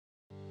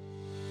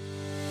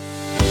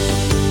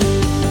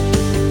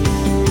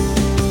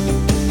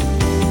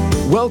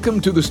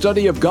Welcome to the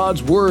study of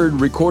God's Word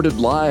recorded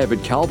live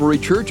at Calvary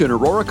Church in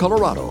Aurora,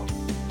 Colorado.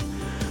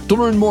 To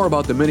learn more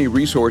about the many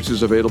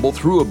resources available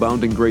through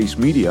Abounding Grace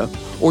Media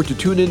or to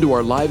tune into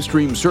our live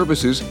stream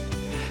services,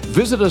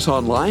 visit us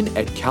online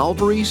at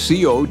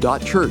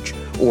calvaryco.church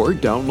or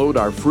download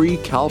our free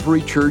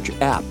Calvary Church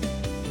app.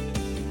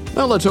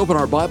 Now let's open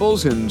our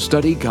Bibles and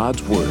study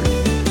God's Word.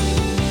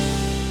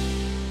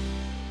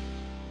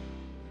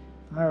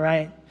 All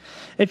right.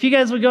 If you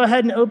guys would go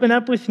ahead and open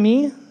up with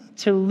me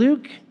to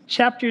Luke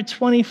chapter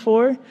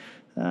 24,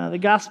 the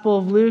Gospel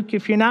of Luke.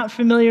 If you're not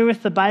familiar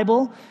with the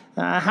Bible,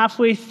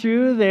 halfway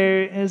through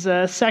there is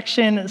a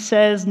section that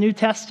says New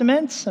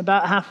Testament,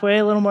 about halfway,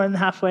 a little more than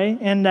halfway,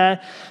 and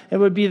it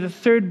would be the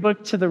third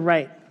book to the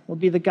right, will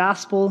be the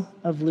Gospel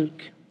of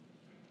Luke.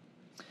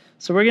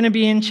 So we're going to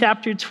be in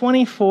chapter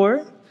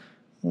 24.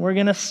 We're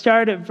going to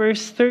start at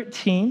verse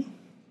 13.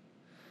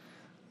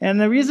 And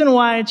the reason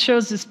why I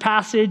chose this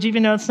passage,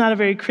 even though it's not a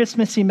very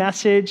Christmassy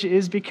message,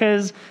 is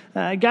because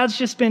God's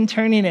just been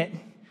turning it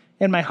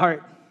in my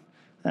heart.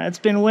 It's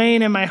been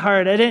weighing in my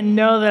heart. I didn't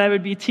know that I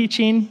would be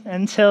teaching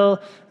until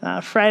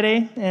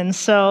Friday. And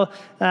so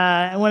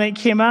when it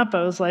came up,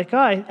 I was like,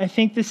 I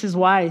think this is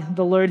why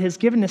the Lord has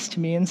given this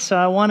to me. And so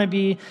I want to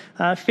be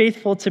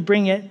faithful to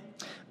bring it.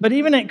 But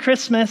even at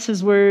Christmas,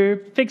 as we're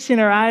fixing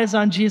our eyes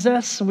on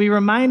Jesus, we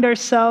remind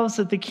ourselves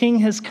that the King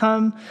has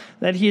come,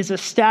 that he is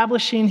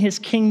establishing his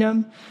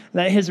kingdom,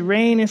 that his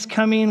reign is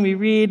coming. We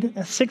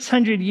read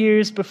 600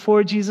 years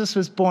before Jesus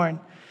was born.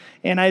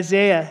 In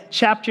Isaiah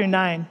chapter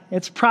 9,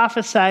 it's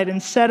prophesied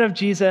and said of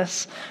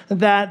Jesus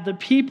that the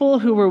people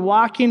who were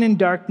walking in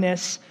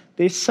darkness,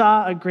 they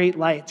saw a great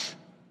light,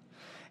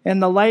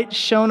 and the light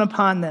shone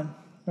upon them,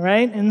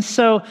 right? And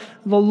so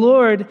the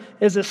Lord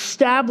is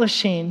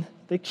establishing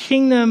the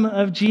kingdom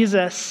of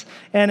Jesus,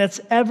 and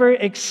it's ever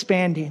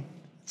expanding.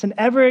 It's an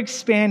ever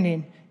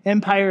expanding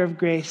empire of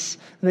grace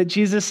that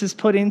Jesus is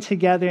putting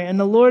together, and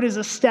the Lord is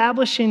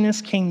establishing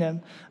this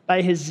kingdom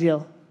by his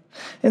zeal.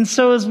 And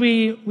so as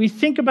we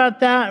think about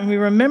that and we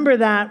remember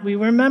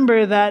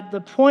that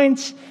the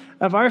point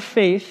of our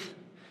faith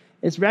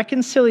is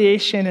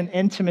reconciliation and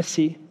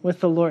intimacy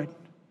with the Lord.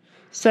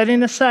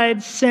 Setting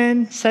aside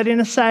sin,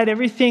 setting aside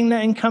everything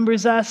that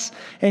encumbers us,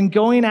 and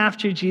going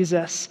after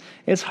Jesus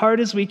as hard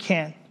as we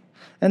can.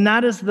 And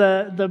that is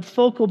the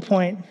focal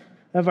point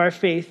of our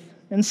faith.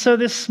 And so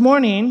this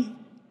morning,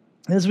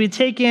 as we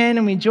take in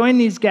and we join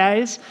these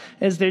guys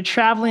as they're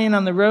traveling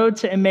on the road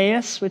to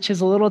Emmaus, which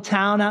is a little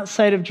town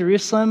outside of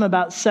Jerusalem,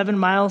 about 7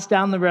 miles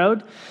down the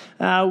road,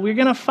 we're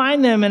going to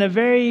find them in a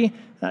very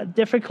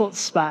difficult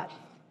spot.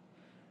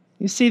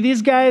 You see,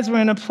 these guys were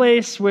in a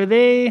place where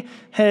they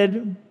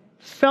had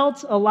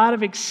felt a lot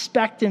of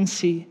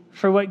expectancy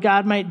for what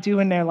God might do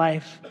in their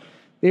life.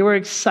 They were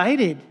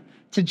excited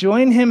to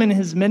join him in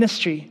his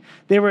ministry.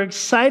 They were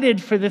excited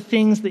for the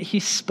things that he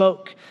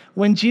spoke.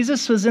 When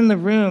Jesus was in the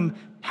room,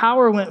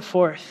 power went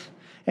forth.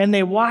 And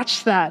they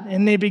watched that,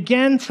 and they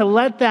began to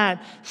let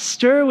that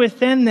stir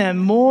within them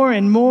more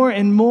and more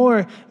and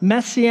more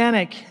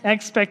messianic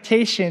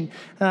expectation.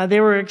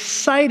 They were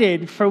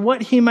excited for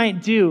what he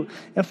might do,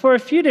 and for a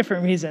few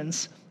different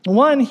reasons.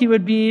 One, he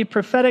would be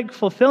prophetic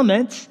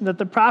fulfillment that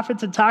the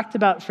prophets had talked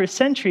about for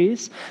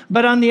centuries.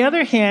 But on the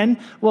other hand,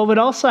 what would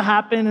also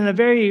happen in a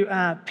very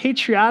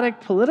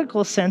patriotic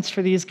political sense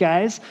for these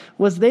guys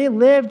was they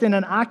lived in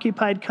an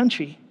occupied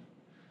country.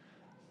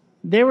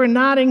 They were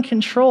not in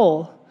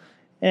control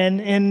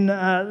and in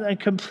a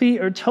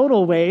complete or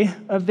total way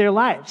of their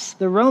lives.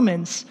 The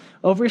Romans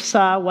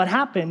oversaw what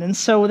happened. And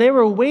so they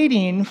were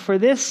waiting for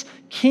this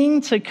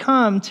king to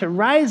come, to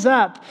rise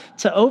up,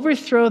 to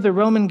overthrow the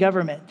Roman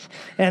government,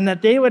 and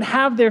that they would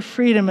have their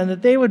freedom and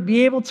that they would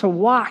be able to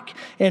walk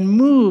and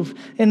move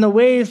in the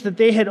ways that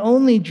they had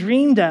only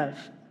dreamed of.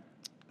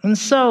 And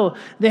so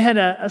they had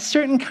a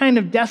certain kind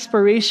of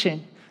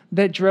desperation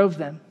that drove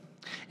them.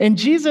 And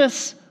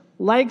Jesus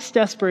likes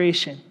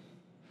desperation.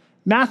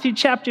 Matthew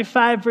chapter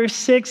 5, verse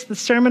 6, the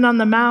Sermon on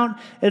the Mount,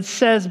 it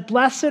says,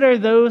 "Blessed are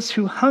those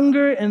who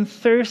hunger and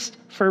thirst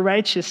for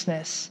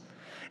righteousness."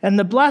 And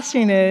the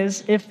blessing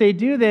is, if they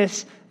do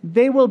this,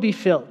 they will be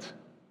filled.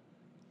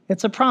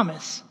 It's a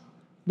promise.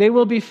 They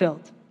will be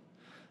filled.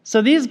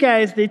 So these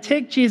guys, they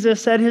take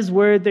Jesus at his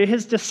word. They're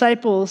his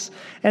disciples,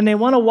 and they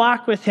want to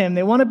walk with him.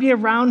 They want to be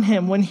around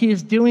him when he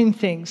is doing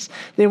things.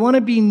 They want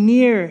to be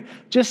near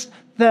just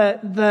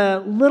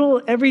the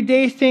little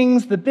everyday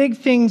things, the big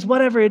things,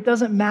 whatever, it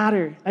doesn't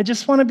matter. I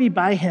just want to be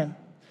by him.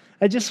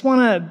 I just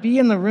want to be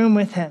in the room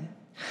with him.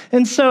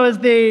 And so as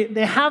they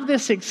have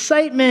this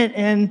excitement,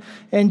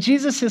 and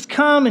Jesus has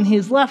come and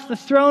he's left the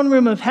throne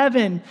room of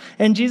heaven,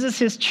 and Jesus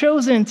has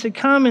chosen to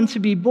come and to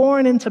be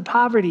born into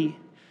poverty,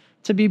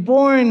 to be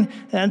born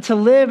and to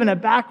live in a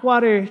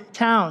backwater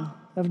town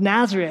of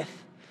Nazareth,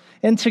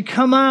 and to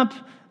come up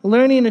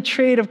learning a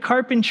trade of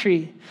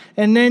carpentry.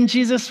 And then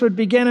Jesus would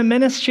begin a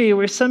ministry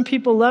where some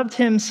people loved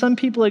him, some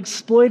people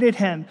exploited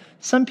him,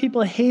 some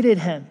people hated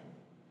him.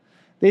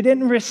 They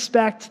didn't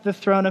respect the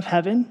throne of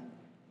heaven.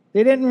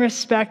 They didn't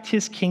respect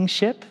his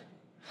kingship.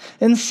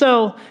 And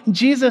so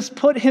Jesus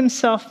put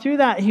himself through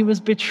that. He was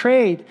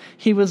betrayed.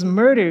 He was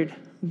murdered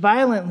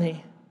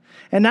violently.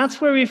 And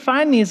that's where we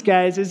find these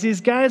guys, is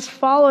these guys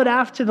followed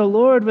after the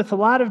Lord with a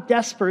lot of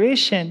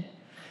desperation.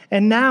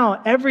 And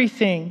now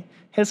everything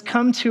has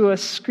come to a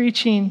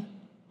screeching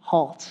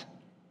halt.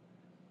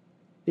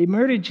 They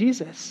murdered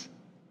Jesus.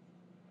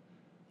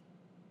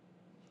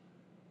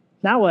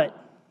 Now what?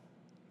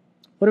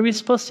 What are we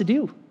supposed to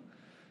do?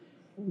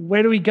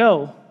 Where do we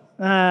go?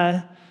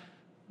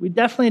 We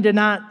definitely did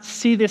not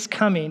see this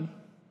coming.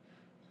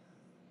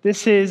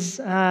 This is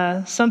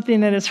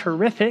something that is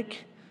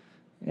horrific.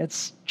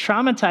 It's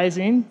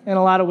traumatizing in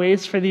a lot of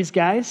ways for these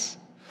guys.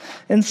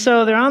 And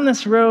so they're on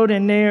this road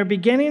and they're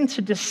beginning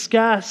to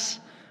discuss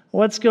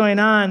what's going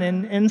on.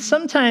 And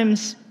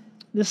sometimes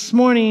this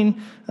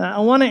morning, I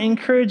want to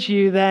encourage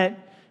you that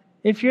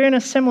if you're in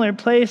a similar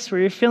place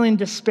where you're feeling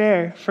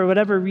despair for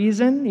whatever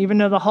reason, even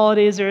though the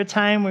holidays are a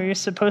time where you're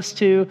supposed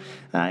to,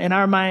 in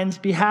our minds,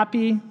 be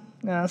happy,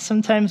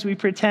 sometimes we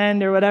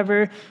pretend or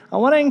whatever, I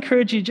want to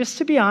encourage you just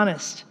to be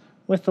honest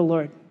with the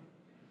Lord.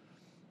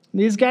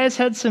 These guys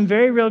had some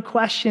very real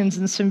questions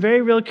and some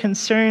very real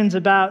concerns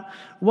about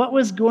what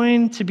was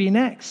going to be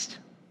next.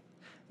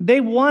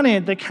 They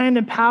wanted the kind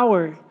of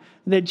power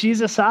that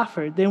Jesus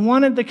offered. They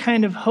wanted the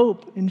kind of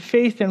hope and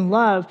faith and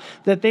love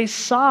that they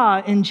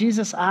saw in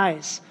Jesus'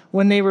 eyes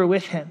when they were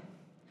with him.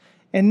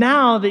 And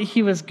now that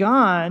he was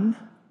gone,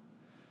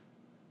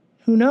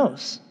 who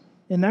knows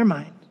in their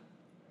mind?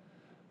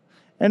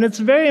 And it's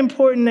very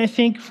important, I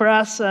think, for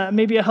us,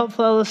 maybe a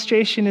helpful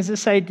illustration is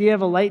this idea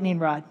of a lightning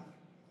rod,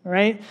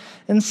 right?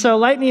 And so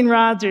lightning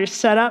rods are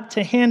set up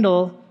to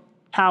handle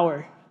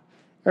power,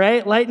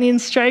 right? Lightning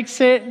strikes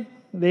it,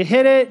 they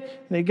hit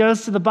it, it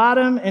goes to the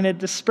bottom, and it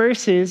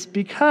disperses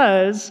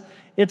because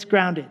it's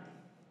grounded.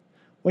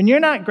 When you're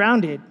not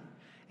grounded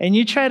and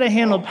you try to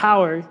handle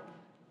power,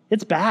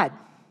 it's bad.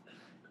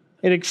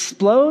 It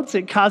explodes,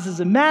 it causes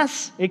a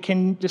mess, it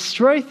can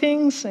destroy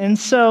things. And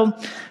so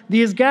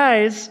these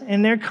guys,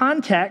 in their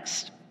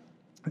context,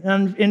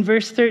 in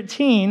verse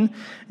 13,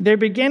 they're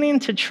beginning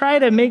to try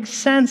to make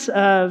sense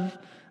of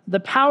the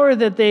power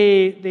that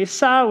they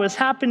saw was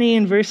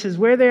happening versus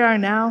where they are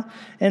now.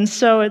 And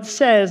so it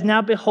says,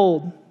 now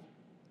behold,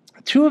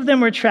 two of them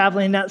were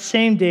traveling that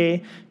same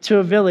day to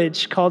a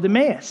village called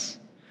Emmaus,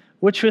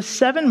 which was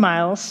 7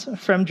 miles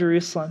from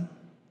Jerusalem.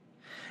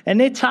 And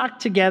they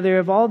talked together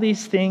of all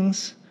these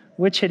things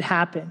which had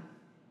happened.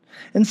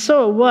 And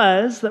so it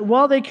was that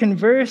while they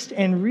conversed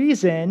and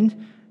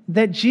reasoned,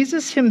 that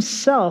Jesus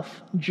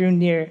himself drew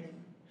near,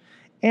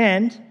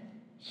 and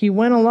he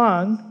went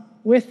along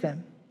with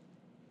them.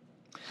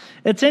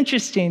 It's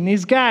interesting.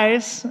 These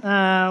guys,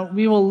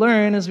 we will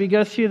learn as we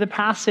go through the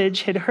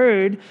passage, had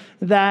heard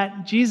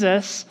that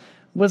Jesus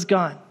was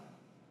gone.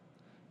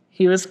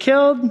 He was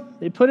killed.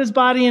 They put his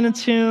body in a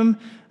tomb.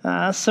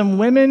 Some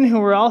women who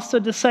were also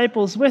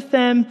disciples with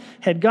them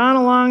had gone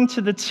along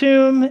to the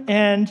tomb,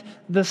 and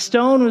the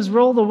stone was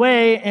rolled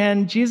away,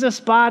 and Jesus'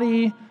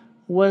 body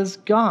was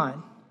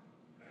gone.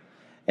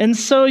 And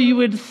so you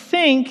would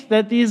think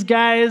that these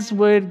guys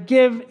would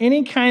give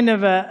any kind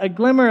of a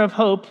glimmer of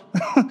hope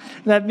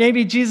that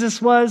maybe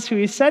Jesus was who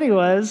he said he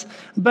was.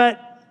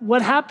 But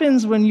what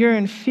happens when you're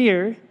in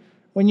fear,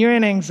 when you're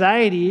in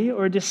anxiety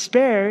or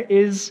despair,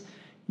 is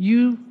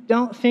you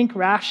don't think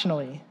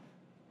rationally.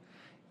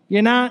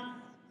 You're not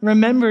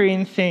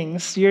remembering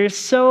things. You're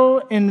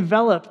so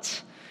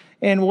enveloped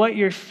in what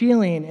you're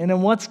feeling and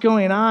in what's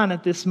going on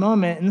at this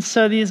moment. And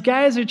so these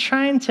guys are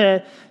trying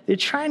to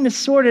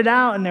sort it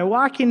out, and they're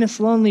walking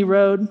this lonely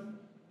road.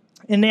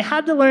 And they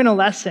had to learn a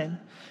lesson,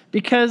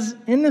 because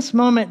in this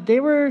moment, they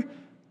were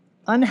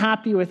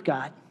unhappy with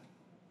God.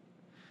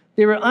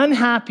 They were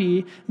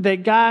unhappy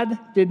that God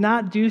did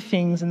not do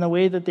things in the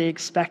way that they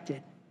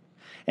expected.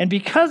 And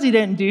because he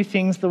didn't do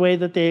things the way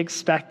that they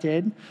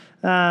expected,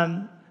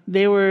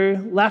 they were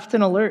left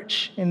in a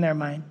lurch in their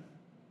mind.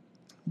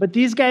 But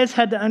these guys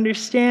had to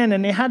understand,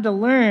 and they had to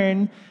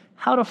learn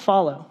how to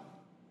follow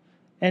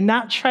and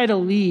not try to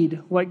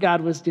lead what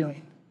God was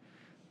doing.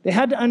 They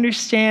had to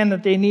understand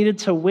that they needed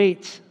to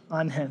wait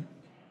on him.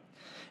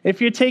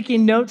 If you're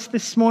taking notes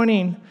this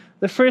morning,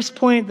 the first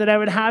point that I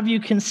would have you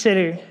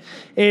consider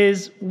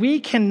is we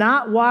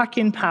cannot walk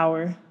in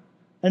power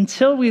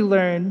until we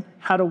learn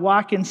how to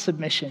walk in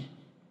submission.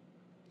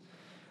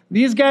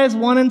 These guys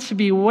wanted to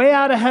be way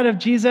out ahead of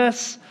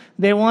Jesus.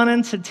 They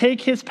wanted to take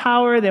his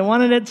power. They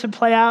wanted it to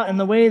play out in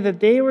the way that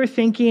they were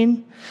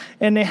thinking.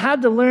 And they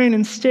had to learn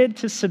instead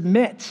to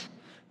submit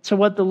to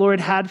what the Lord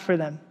had for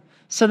them.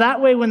 So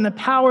that way, when the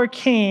power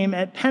came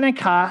at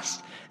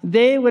Pentecost,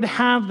 they would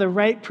have the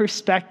right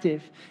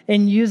perspective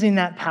in using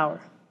that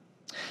power.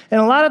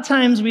 And a lot of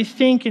times we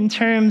think in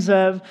terms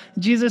of,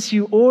 Jesus,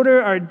 you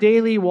order our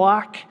daily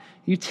walk.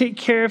 You take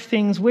care of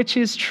things, which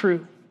is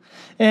true.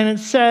 And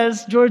it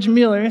says, George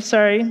Mueller,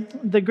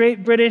 the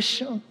great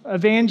British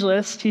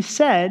evangelist, he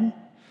said,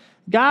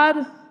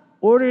 God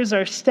orders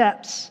our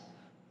steps,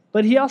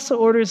 but he also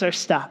orders our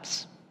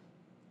stops.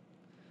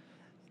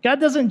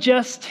 God doesn't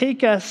just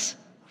take us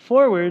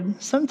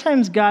forward.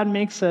 Sometimes God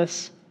makes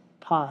us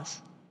pause.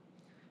 pause.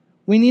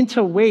 We need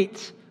to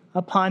wait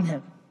upon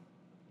him.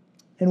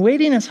 And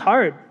waiting is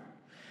hard.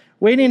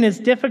 Waiting is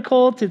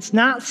difficult. It's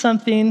not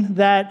something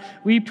that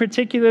we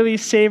particularly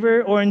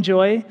savor or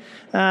enjoy.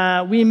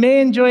 We may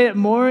enjoy it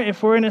more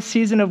if we're in a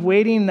season of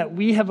waiting that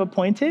we have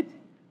appointed,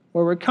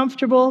 where we're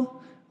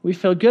comfortable, we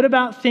feel good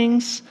about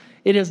things.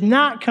 It is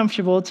not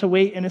comfortable to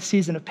wait in a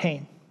season of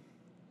pain.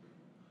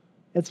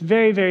 It's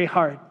very, very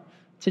hard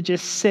to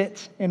just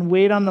sit and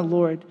wait on the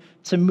Lord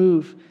to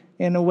move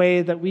in a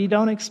way that we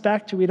don't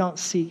expect or we don't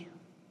see.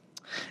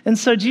 And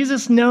so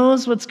Jesus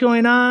knows what's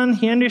going on.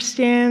 He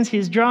understands.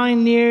 He's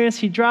drawing near. As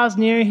he draws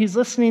near, he's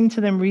listening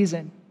to them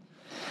reason.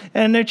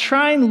 And they're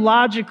trying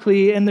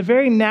logically in the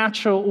very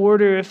natural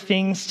order of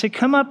things to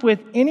come up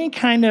with any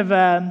kind of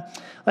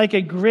like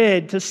a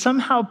grid to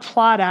somehow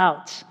plot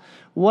out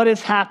what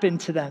has happened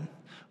to them.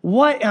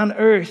 What on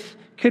earth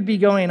could be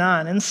going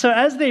on? And so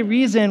as they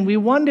reason, we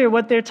wonder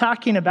what they're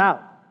talking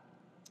about.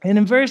 And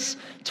in verse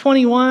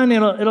 21,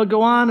 it'll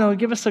go on, it'll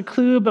give us a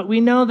clue, but we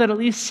know that at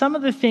least some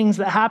of the things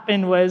that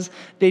happened was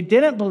they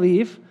didn't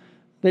believe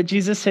that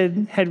Jesus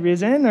had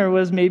risen or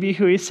was maybe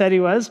who he said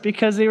he was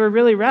because they were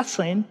really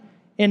wrestling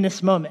in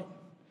this moment.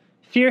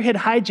 Fear had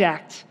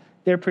hijacked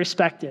their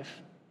perspective.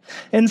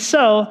 And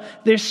so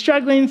they're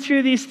struggling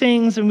through these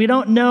things, and we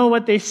don't know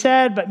what they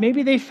said, but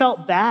maybe they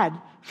felt bad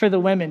for the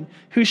women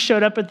who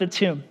showed up at the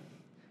tomb.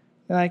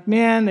 They're like,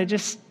 man,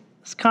 it's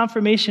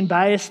confirmation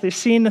bias. They're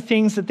seeing the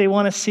things that they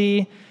want to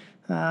see.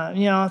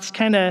 It's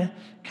kind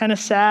of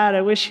sad.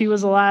 I wish he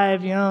was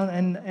alive,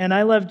 and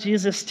I love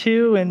Jesus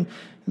too. And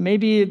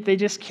maybe they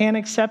just can't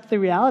accept the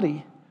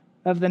reality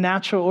of the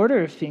natural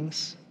order of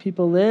things.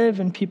 People live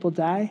and people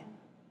die.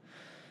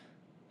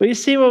 But you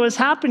see, what was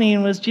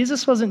happening was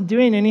Jesus wasn't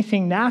doing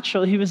anything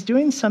natural. He was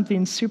doing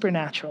something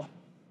supernatural.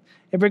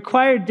 It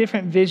required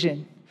different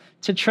vision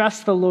to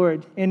trust the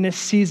Lord in this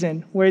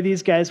season where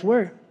these guys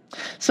were.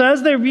 So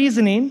as they're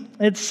reasoning,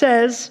 it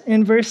says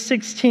in verse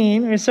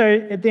 16,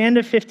 at the end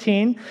of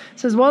 15, it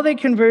says, while they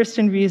conversed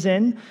and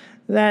reasoned,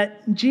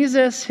 that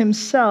Jesus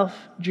himself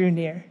drew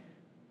near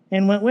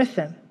and went with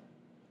them.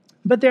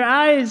 But their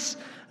eyes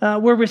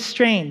were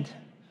restrained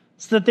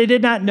so that they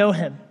did not know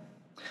him.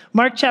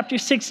 Mark chapter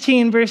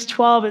 16, verse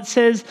 12, it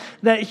says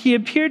that he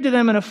appeared to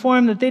them in a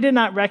form that they did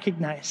not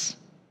recognize.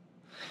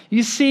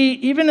 You see,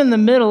 even in the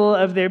middle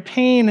of their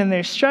pain and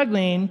their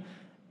struggling,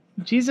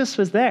 Jesus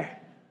was there.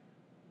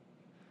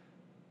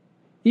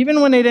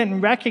 Even when they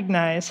didn't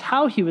recognize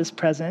how he was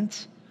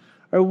present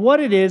or what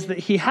it is that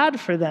he had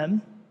for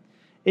them,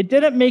 it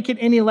didn't make it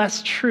any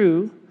less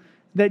true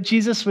that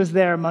Jesus was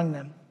there among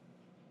them.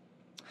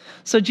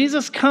 So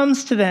Jesus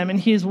comes to them and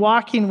he's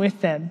walking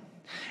with them.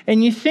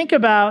 And you think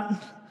about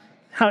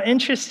how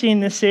interesting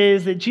this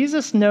is, that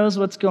Jesus knows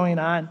what's going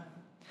on.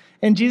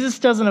 And Jesus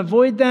doesn't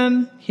avoid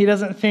them. He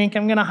doesn't think,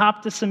 I'm going to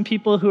hop to some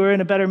people who are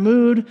in a better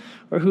mood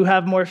or who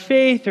have more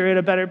faith or in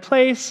a better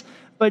place.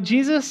 But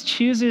Jesus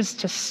chooses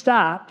to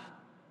stop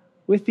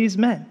with these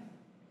men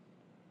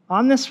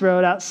on this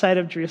road outside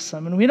of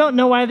Jerusalem. And we don't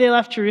know why they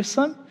left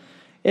Jerusalem.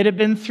 It had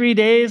been 3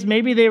 days.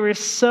 Maybe they were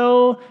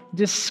so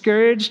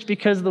discouraged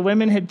because the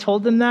women had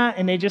told them that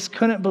and they just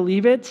couldn't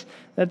believe it,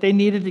 that they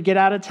needed to get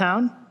out of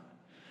town.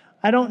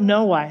 I don't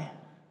know why.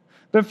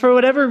 But for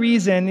whatever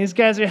reason, these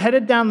guys are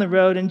headed down the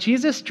road and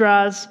Jesus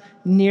draws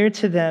near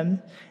to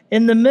them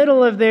in the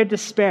middle of their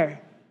despair.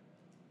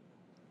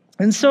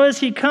 And so as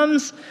he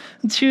comes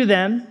to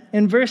them,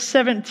 in verse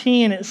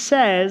 17, it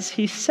says,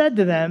 he said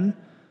to them,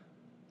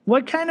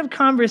 what kind of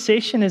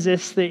conversation is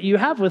this that you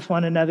have with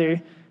one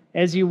another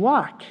as you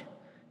walk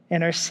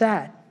and are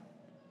sad?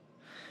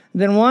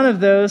 Then one of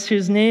those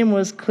whose name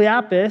was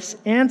Cleopas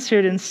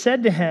answered and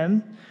said to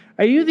him,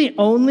 are you the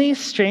only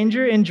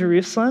stranger in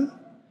Jerusalem?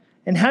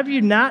 And have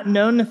you not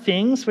known the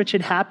things which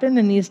had happened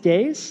in these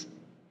days?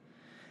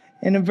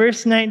 And in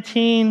verse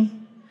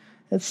 19,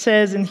 it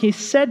says, and he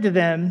said to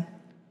them,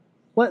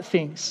 what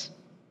things?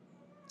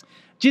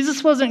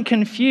 Jesus wasn't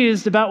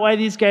confused about why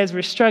these guys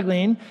were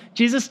struggling.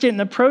 Jesus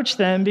didn't approach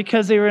them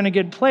because they were in a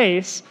good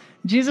place.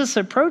 Jesus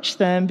approached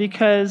them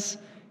because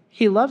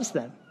he loves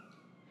them.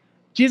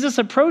 Jesus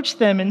approached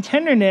them in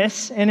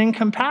tenderness and in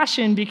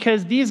compassion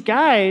because these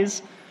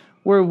guys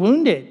were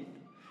wounded.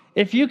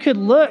 If you could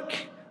look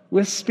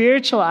with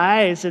spiritual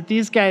eyes at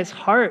these guys'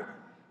 heart,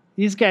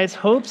 these guys'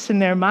 hopes in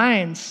their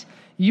minds,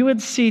 you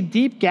would see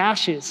deep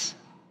gashes,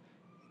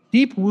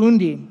 deep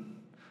wounding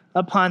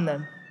upon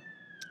them.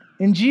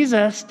 And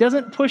Jesus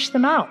doesn't push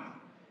them out.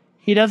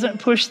 He doesn't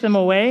push them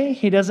away.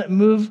 He doesn't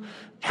move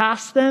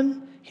past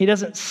them. He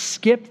doesn't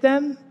skip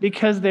them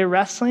because they're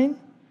wrestling.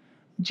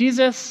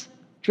 Jesus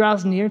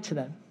draws near to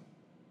them.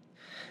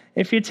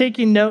 If you're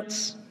taking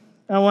notes,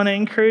 I want to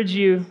encourage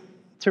you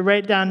to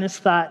write down this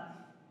thought.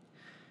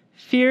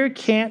 Fear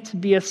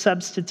can't be a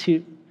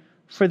substitute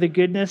for the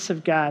goodness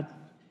of God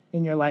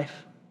in your life.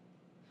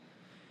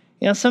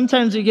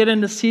 Sometimes we get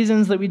into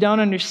seasons that we don't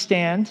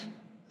understand,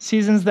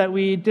 seasons that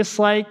we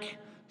dislike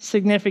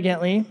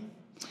significantly,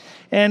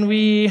 and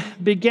we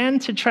begin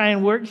to try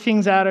and work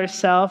things out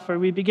ourselves, or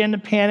we begin to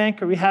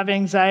panic, or we have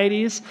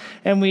anxieties,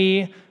 and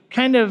we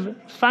kind of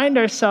find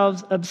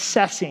ourselves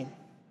obsessing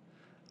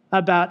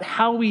about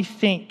how we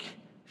think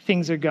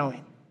things are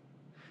going.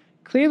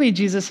 Clearly,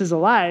 Jesus is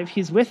alive.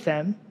 He's with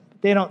them.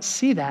 They don't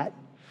see that.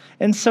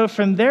 And so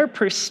from their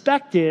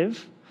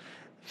perspective,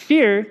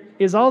 fear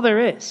is all there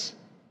is.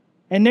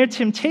 And their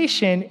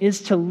temptation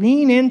is to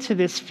lean into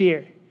this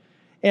fear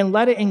and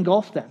let it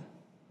engulf them.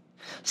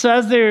 So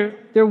as they're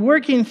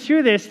working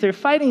through this, they're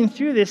fighting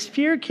through this,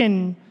 fear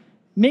can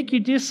make you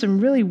do some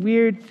really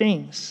weird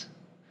things.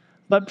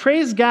 But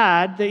praise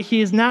God that he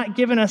has not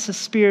given us a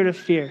spirit of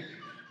fear.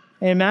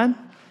 Amen?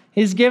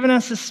 He's given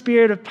us a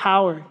spirit of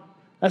power,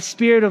 a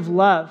spirit of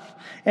love,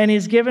 and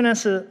he's given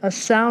us a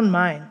sound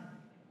mind.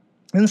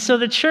 And so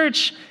the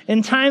church,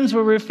 in times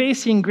where we're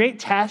facing great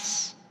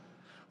tests,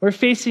 we're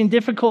facing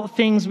difficult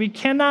things, we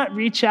cannot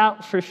reach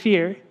out for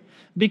fear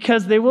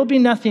because there will be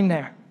nothing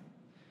there.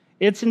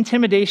 It's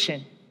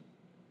intimidation.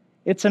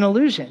 It's an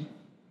illusion.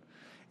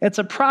 It's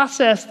a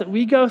process that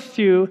we go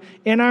through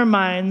in our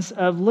minds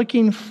of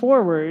looking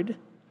forward,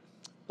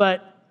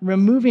 but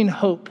removing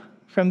hope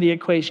from the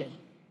equation.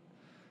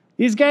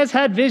 These guys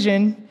had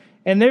vision,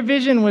 and their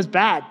vision was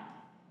bad.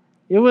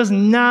 It was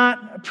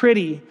not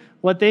pretty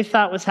what they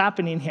thought was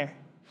happening here.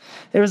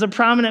 There was a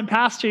prominent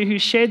pastor who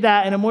shared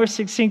that in a more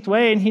succinct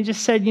way, and he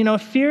just said,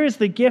 fear is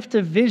the gift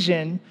of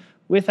vision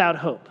without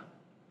hope.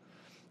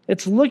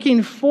 It's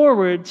looking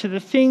forward to the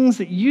things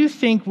that you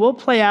think will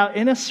play out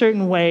in a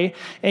certain way,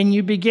 and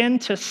you begin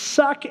to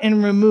suck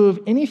and remove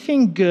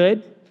anything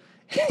good,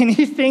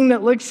 anything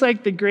that looks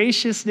like the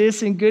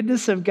graciousness and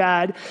goodness of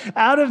God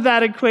out of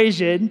that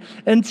equation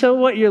until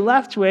what you're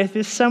left with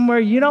is somewhere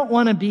you don't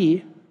want to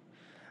be,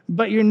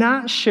 but you're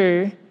not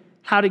sure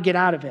how to get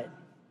out of it.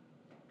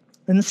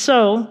 And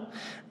so,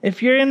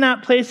 if you're in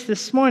that place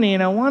this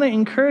morning, I want to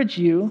encourage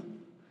you,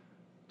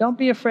 don't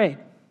be afraid.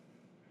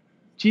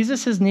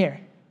 Jesus is near.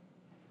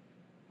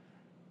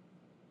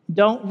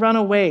 Don't run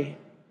away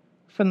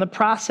from the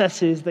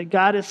processes that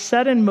God has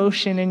set in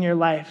motion in your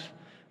life,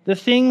 the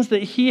things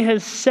that he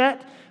has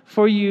set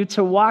for you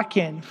to walk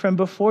in from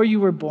before you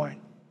were born.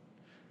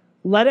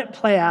 Let it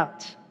play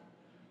out.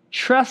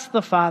 Trust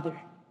the Father.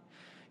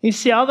 You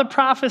see, all the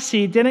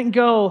prophecy didn't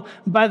go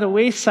by the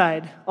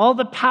wayside. All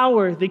the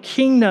power, the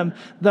kingdom,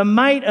 the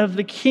might of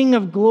the King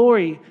of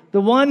glory, the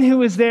one who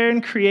was there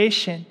in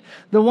creation,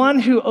 the one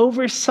who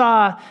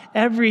oversaw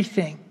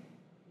everything.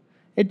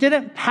 It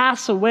didn't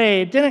pass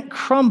away. It didn't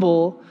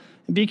crumble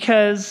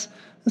because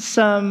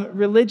some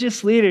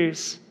religious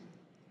leaders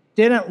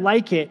didn't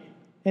like it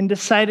and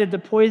decided to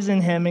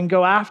poison him and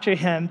go after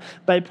him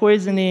by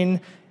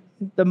poisoning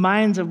the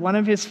minds of one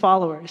of his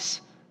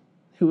followers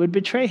who would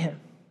betray him.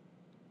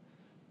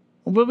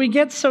 But we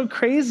get so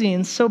crazy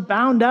and so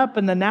bound up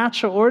in the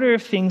natural order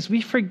of things,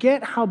 we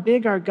forget how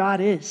big our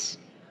God is.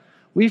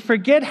 We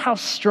forget how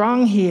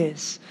strong he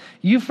is.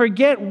 You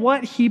forget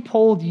what he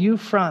pulled you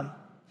from.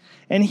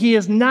 And he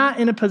is not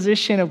in a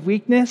position of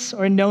weakness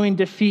or knowing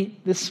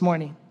defeat this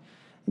morning.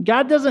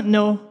 God doesn't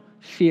know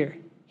fear.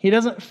 He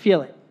doesn't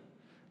feel it.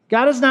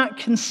 God is not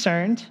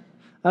concerned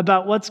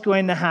about what's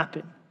going to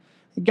happen.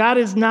 God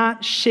is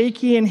not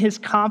shaky in his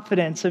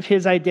confidence of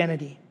his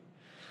identity.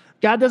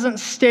 God doesn't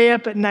stay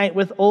up at night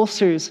with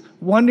ulcers,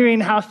 wondering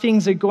how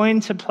things are going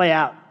to play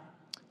out.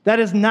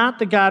 That is not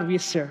the God we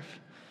serve.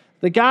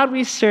 The God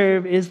we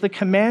serve is the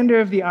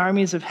commander of the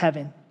armies of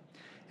heaven.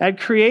 At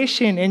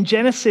creation in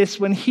Genesis,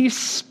 when he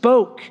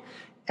spoke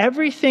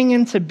everything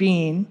into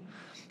being,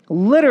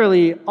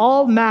 literally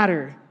all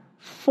matter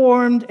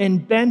formed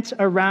and bent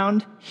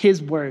around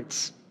his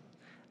words.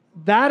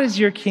 That is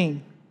your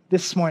king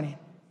this morning.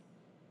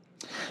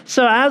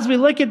 So as we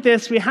look at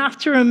this, we have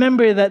to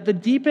remember that the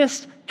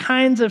deepest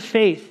kinds of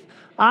faith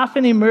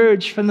often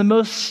emerge from the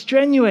most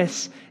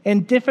strenuous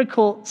and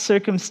difficult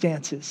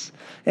circumstances.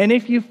 And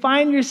if you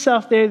find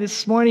yourself there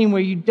this morning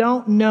where you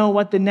don't know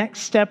what the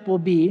next step will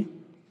be,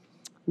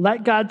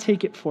 let God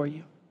take it for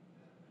you.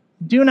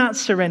 Do not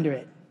surrender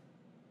it.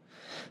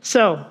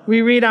 So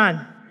we read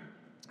on.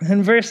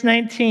 In verse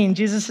 19,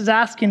 Jesus is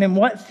asking him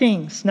what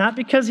things, not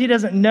because he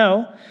doesn't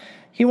know,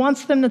 he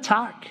wants them to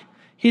talk.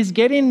 He's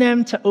getting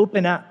them to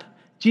open up.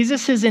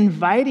 Jesus is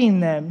inviting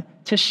them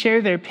to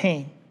share their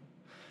pain.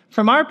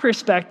 From our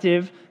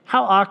perspective,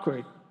 how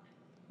awkward,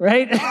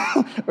 right?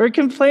 We're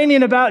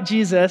complaining about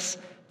Jesus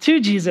to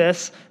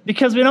Jesus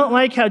because we don't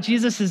like how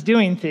Jesus is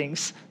doing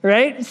things,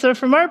 right? So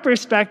from our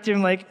perspective,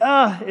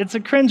 it's a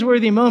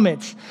cringeworthy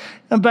moment.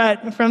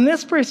 But from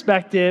this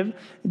perspective,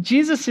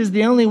 Jesus is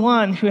the only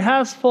one who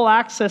has full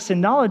access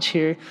and knowledge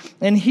here,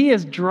 and he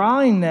is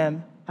drawing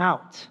them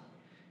out.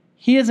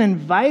 He is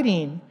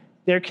inviting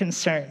their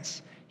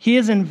concerns. He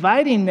is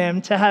inviting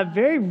them to have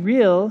very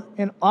real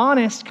and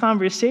honest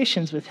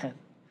conversations with him.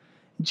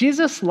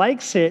 Jesus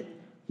likes it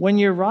when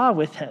you're raw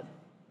with him.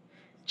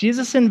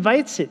 Jesus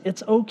invites it.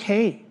 It's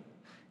okay.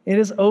 It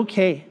is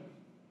okay.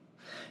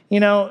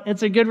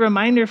 It's a good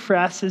reminder for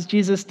us as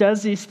Jesus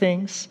does these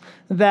things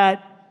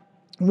that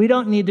we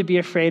don't need to be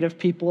afraid of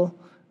people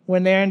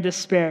when they're in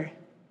despair,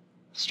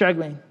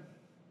 struggling.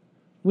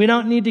 We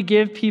don't need to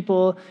give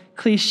people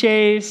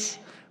cliches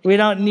We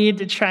don't need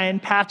to try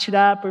and patch it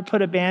up or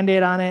put a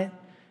Band-Aid on it.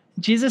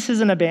 Jesus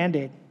isn't a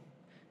Band-Aid.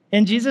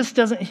 And Jesus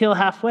doesn't heal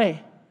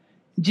halfway.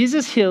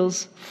 Jesus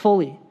heals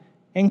fully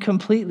and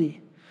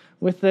completely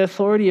with the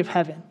authority of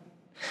heaven.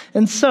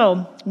 And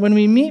so when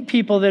we meet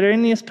people that are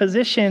in these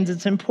positions,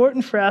 it's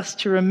important for us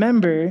to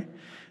remember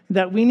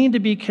that we need to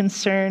be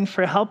concerned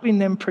for helping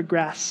them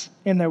progress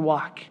in their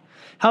walk,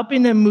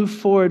 helping them move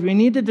forward. We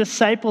need to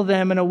disciple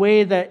them in a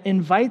way that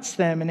invites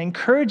them and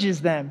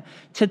encourages them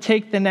to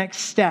take the next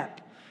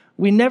step.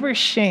 We never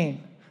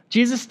shame.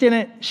 Jesus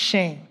didn't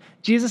shame.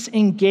 Jesus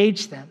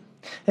engaged them.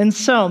 And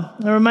so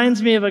it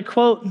reminds me of a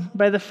quote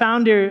by the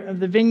founder of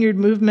the Vineyard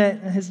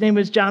Movement. His name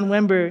was John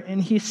Wimber,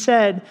 and he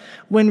said,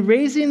 "When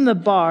raising the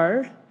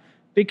bar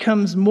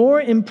becomes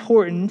more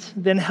important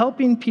than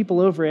helping people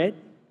over it,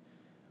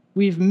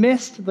 we've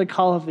missed the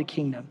call of the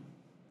kingdom."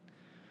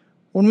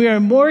 When we are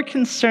more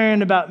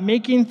concerned about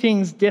making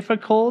things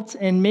difficult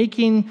and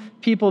making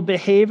people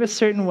behave a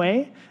certain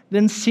way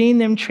than seeing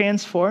them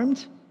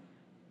transformed,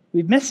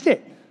 we've missed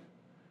it.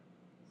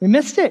 We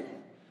missed it.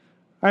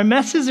 Our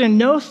messes are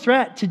no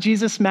threat to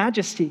Jesus'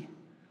 majesty.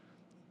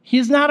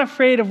 He's not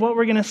afraid of what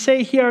we're going to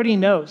say. He already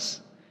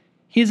knows.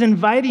 He's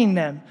inviting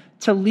them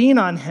to lean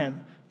on him,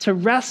 to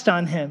rest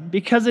on him,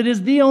 because it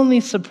is the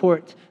only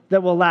support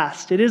that will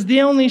last. It is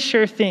the only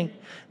sure thing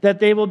that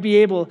they will be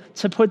able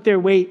to put their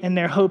weight and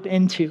their hope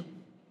into.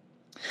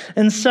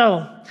 And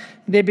so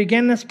they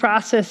begin this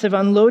process of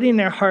unloading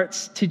their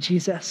hearts to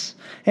Jesus.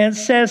 And it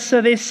says,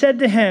 so they said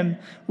to him,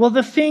 well,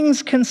 the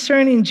things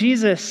concerning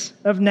Jesus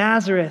of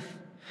Nazareth,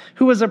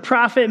 who was a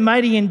prophet,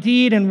 mighty in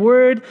deed and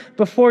word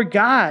before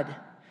God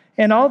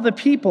and all the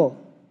people,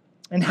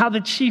 and how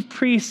the chief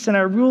priests and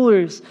our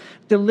rulers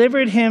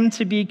delivered him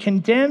to be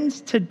condemned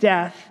to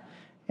death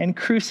and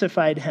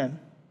crucified him.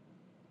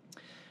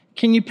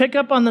 Can you pick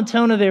up on the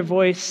tone of their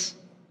voice?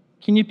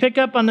 Can you pick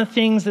up on the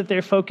things that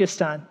they're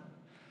focused on?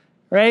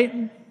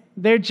 Right?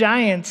 Their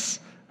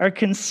giants are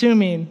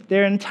consuming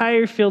their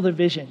entire field of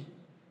vision.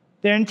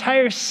 Their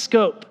entire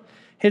scope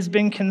has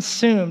been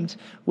consumed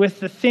with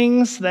the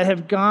things that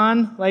have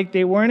gone like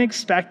they weren't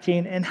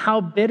expecting and how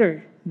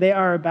bitter they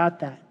are about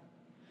that.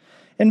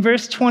 In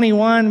verse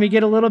 21, we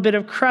get a little bit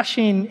of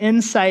crushing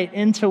insight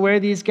into where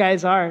these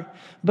guys are,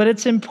 but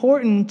it's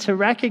important to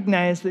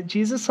recognize that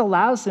Jesus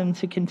allows them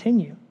to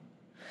continue.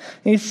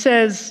 He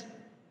says,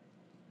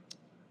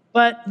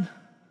 but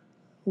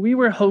we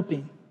were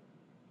hoping.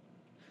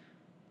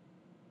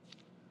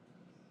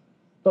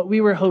 But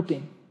we were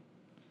hoping.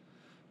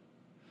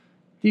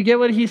 Do you get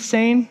what he's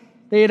saying?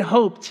 They had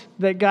hoped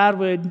that God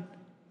would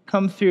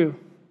come through.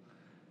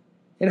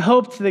 They had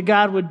hoped that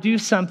God would do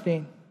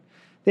something.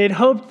 They had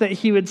hoped that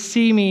he would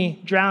see me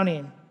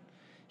drowning.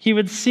 He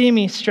would see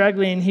me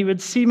struggling. He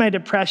would see my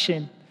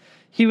depression.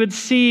 He would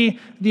see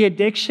the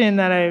addiction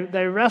that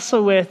I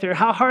wrestle with, or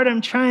how hard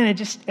I'm trying.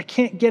 I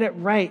can't get it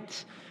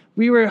right.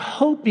 We were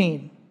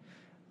hoping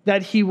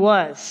that he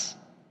was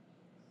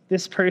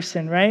this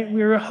person, right?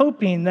 We were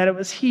hoping that it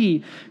was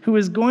he who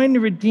was going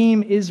to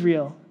redeem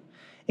Israel.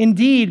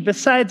 Indeed,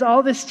 besides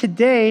all this,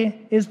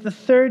 today is the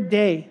third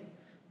day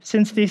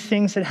since these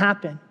things had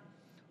happened.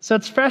 So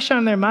it's fresh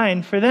on their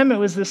mind. For them, it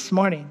was this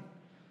morning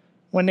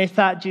when they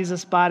thought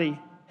Jesus' body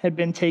had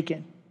been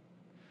taken.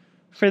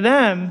 For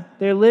them,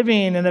 they're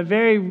living in a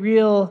very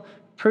real,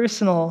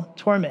 personal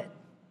torment.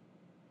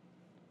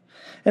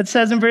 It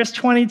says in verse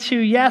 22,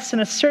 yes,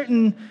 and a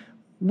certain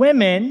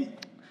women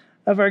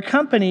of our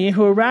company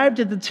who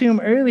arrived at the tomb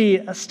early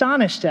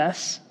astonished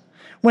us.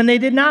 When they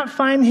did not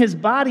find his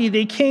body,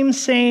 they came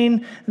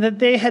saying that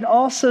they had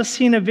also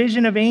seen a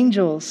vision of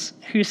angels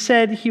who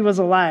said he was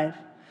alive.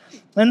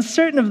 And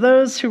certain of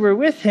those who were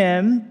with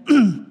him,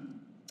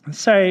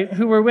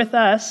 who were with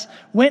us,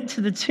 went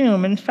to the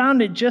tomb and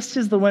found it just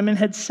as the women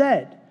had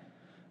said.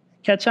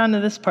 Catch on to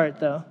this part,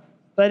 though.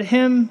 But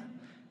him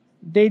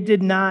they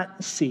did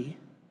not see.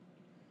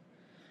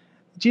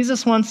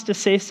 Jesus wants to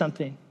say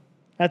something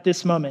at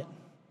this moment.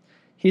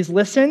 He's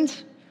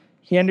listened.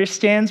 He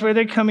understands where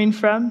they're coming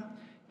from.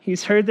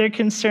 He's heard their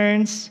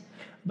concerns,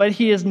 but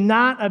he is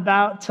not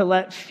about to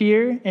let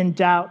fear and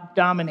doubt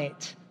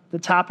dominate the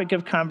topic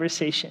of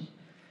conversation.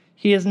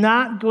 He is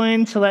not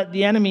going to let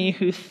the enemy,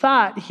 who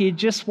thought he had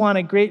just won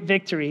a great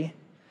victory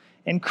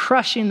in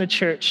crushing the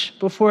church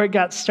before it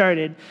got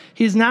started,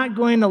 he's not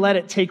going to let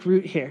it take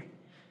root here.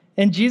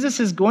 And Jesus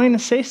is going to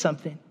say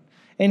something,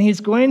 and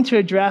he's going to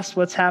address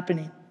what's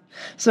happening.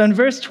 So in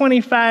verse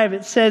 25,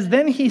 it says,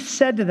 then he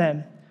said to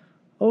them,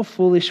 O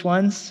foolish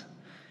ones,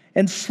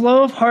 and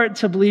slow of heart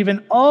to believe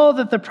in all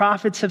that the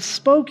prophets have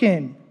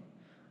spoken.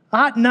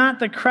 Ought not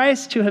the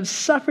Christ to have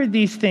suffered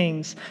these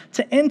things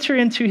to enter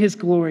into his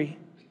glory?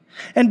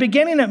 And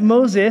beginning at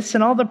Moses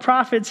and all the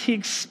prophets, he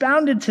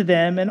expounded to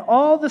them in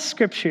all the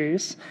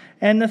scriptures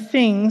and the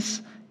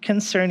things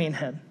concerning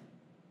him.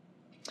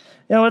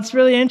 Now, what's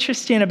really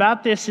interesting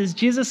about this is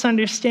Jesus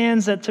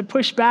understands that to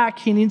push back,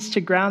 he needs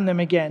to ground them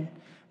again.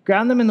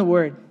 Ground them in the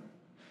word.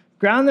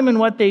 Ground them in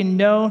what they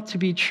know to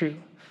be true.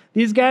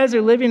 These guys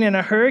are living in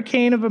a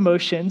hurricane of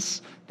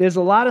emotions. There's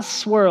a lot of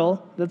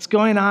swirl that's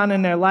going on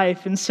in their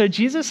life. And so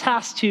Jesus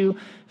has to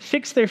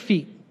fix their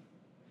feet.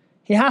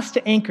 He has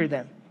to anchor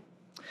them.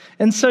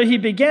 And so he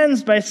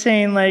begins by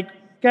saying, like,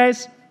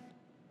 guys,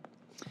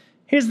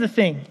 here's the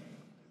thing.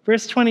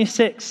 Verse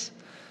 26,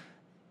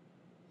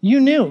 you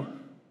knew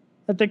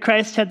that the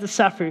Christ had to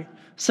suffer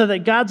so that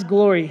God's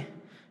glory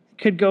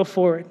could go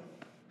forward.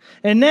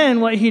 And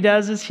then what he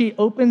does is he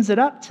opens it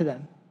up to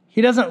them.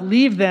 He doesn't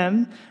leave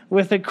them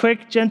with a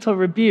quick, gentle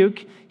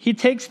rebuke. He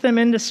takes them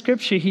into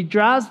Scripture. He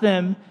draws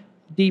them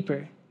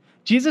deeper.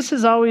 Jesus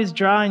is always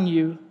drawing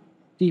you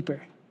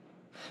deeper.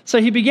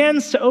 So he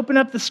begins to open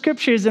up the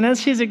Scriptures, and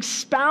as he's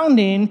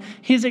expounding,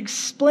 he's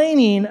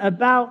explaining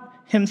about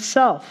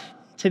himself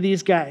to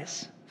these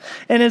guys.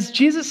 And as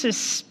Jesus is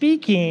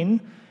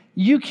speaking,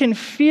 you can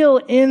feel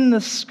in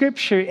the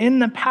Scripture, in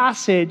the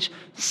passage,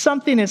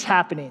 something is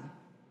happening.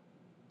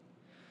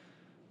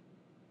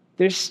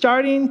 They're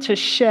starting to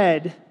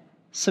shed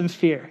some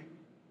fear.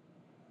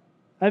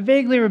 I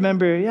vaguely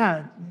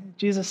remember,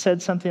 Jesus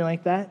said something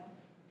like that.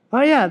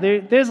 Oh yeah,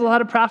 there's a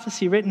lot of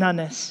prophecy written on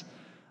this.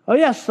 Oh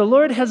yes, the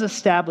Lord has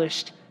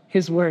established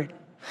his word.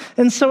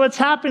 And so what's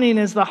happening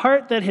is the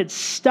heart that had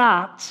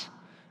stopped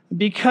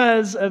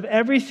because of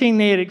everything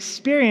they had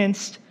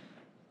experienced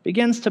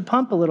begins to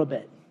pump a little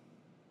bit.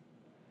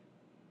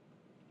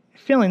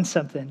 Feeling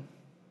something.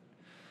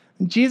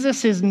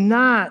 Jesus is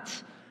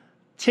not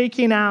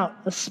taking out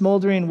a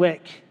smoldering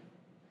wick.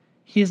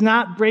 He's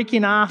not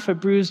breaking off a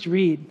bruised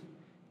reed.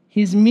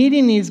 He's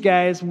meeting these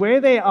guys where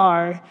they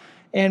are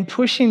and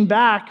pushing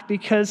back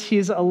because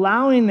he's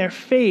allowing their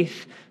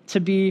faith to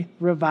be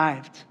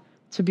revived,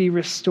 to be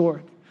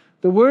restored.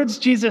 The words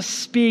Jesus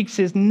speaks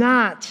is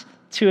not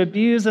to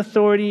abuse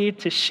authority,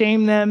 to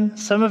shame them.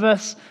 Some of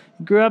us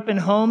grew up in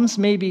homes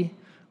maybe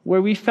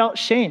where we felt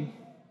shame,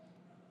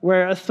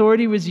 where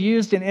authority was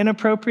used in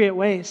inappropriate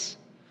ways.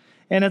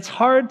 And it's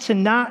hard to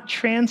not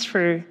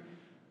transfer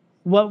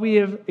what we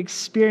have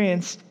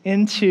experienced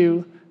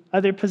into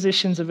other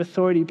positions of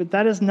authority, but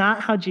that is not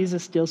how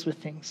Jesus deals with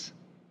things.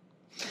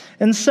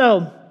 And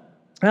so,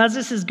 as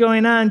this is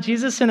going on,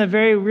 Jesus in a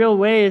very real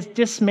way is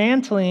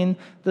dismantling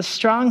the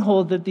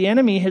stronghold that the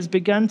enemy has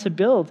begun to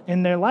build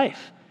in their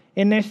life,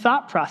 in their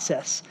thought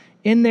process,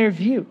 in their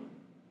view.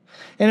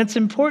 And it's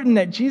important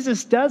that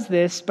Jesus does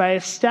this by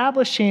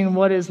establishing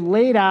what is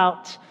laid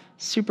out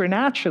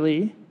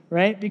supernaturally,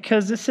 right?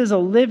 Because this is a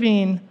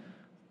living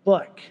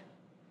book.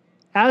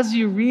 As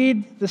you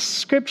read the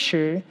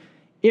Scripture,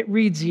 it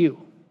reads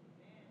you.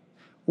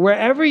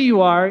 Wherever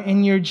you are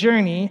in your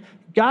journey,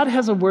 God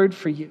has a word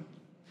for you.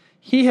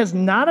 He has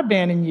not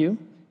abandoned you.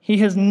 He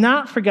has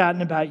not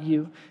forgotten about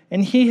you.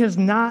 And he has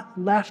not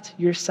left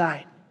your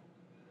side.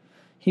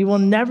 He will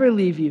never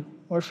leave you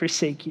or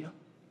forsake you.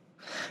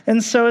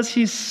 And so as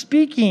he's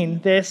speaking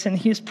this and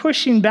he's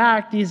pushing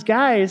back, these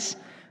guys,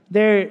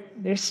 they're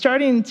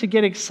starting to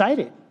get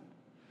excited.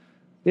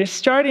 They're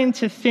starting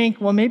to think,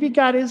 well, maybe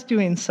God is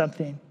doing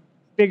something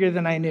bigger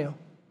than I knew.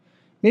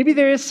 Maybe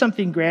there is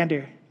something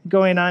grander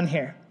going on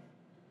here.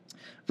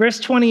 Verse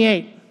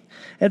 28,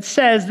 it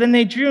says, then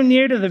they drew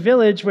near to the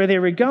village where they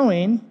were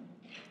going,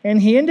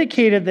 and he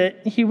indicated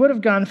that he would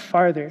have gone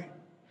farther.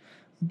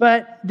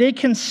 But they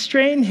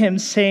constrained him,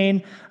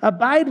 saying,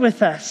 abide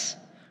with us,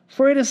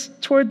 for it is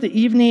toward the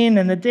evening,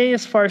 and the day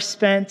is far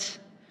spent.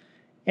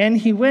 And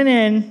he went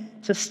in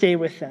to stay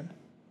with them.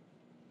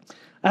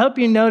 I hope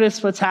you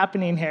notice what's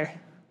happening here.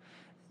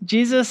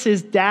 Jesus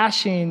is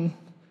dashing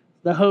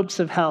the hopes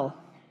of hell.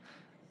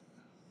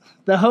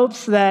 The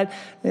hopes that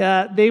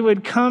they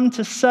would come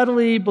to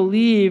subtly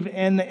believe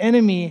in the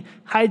enemy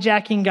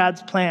hijacking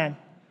God's plan.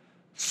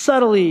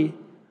 Subtly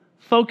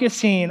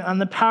focusing on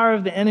the power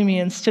of the enemy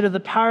instead of the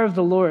power of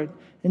the Lord.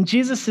 And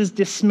Jesus is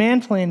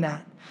dismantling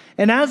that.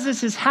 And as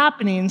this is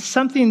happening,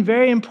 something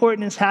very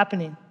important is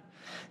happening.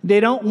 They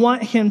don't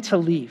want him to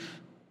leave.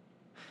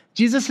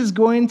 Jesus is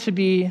going to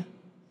be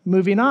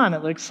moving on,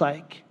 it looks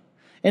like.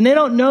 And they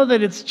don't know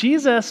that it's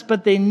Jesus,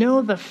 but they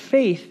know the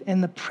faith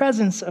and the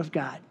presence of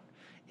God.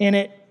 And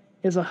it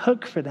is a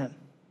hook for them.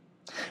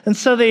 And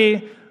so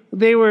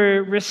they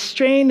were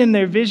restrained in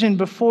their vision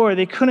before.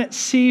 They couldn't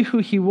see who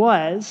he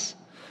was.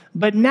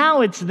 But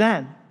now it's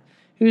them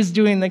who's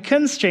doing the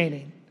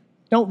constraining.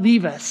 Don't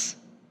leave us.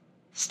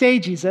 Stay,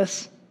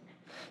 Jesus.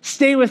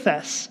 Stay with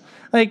us.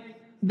 Like,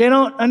 they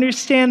don't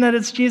understand that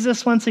it's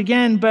Jesus once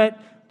again, but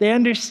they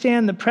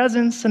understand the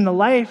presence and the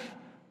life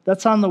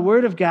that's on the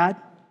Word of God.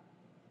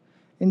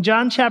 In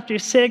John chapter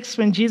 6,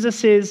 when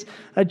Jesus is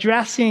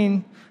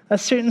addressing a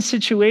certain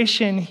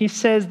situation, he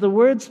says, the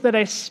words that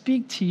I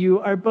speak to you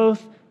are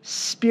both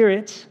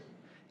spirit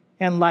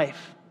and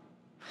life.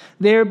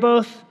 They are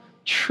both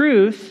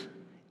truth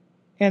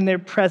and their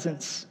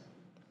presence.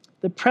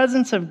 The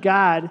presence of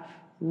God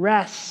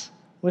rests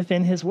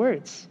within his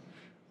words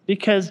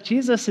because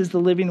Jesus is the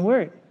living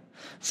word.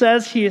 So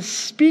as he is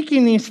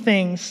speaking these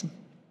things,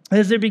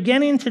 as they're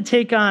beginning to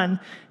take on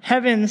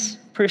heaven's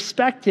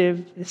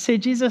perspective, they say,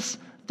 Jesus,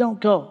 don't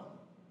go.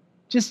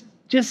 Just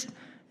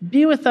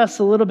be with us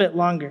a little bit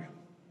longer.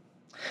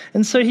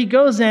 And so he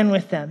goes in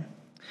with them.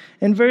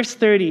 In verse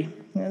 30,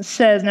 And it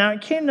says, "Now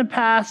it came to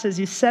pass as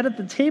he sat at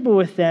the table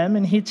with them,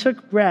 and he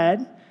took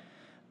bread,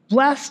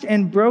 blessed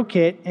and broke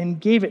it, and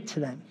gave it to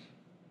them.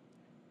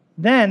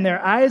 Then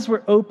their eyes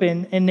were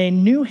opened, and they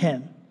knew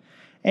him,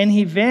 and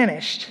he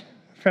vanished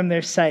from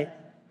their sight."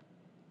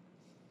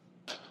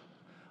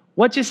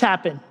 What just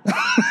happened?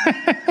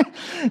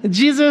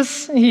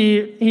 Jesus,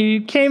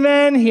 he came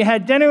in, he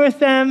had dinner with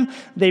them,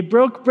 they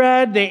broke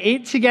bread, they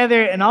ate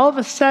together, and all of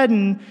a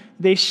sudden,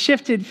 they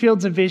shifted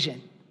fields of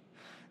vision.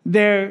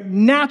 Their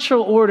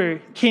natural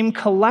order came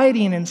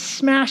colliding and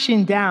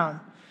smashing down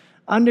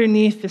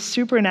underneath the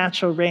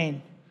supernatural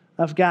reign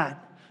of God,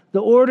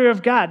 the order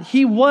of God.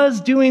 He was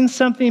doing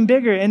something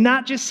bigger, and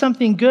not just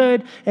something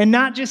good, and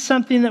not just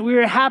something that we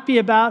were happy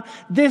about.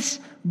 This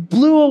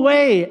blew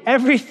away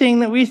everything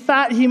that we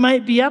thought he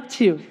might be up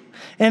to.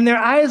 And their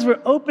eyes were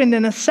opened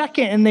in a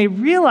second, and they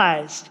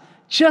realized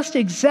just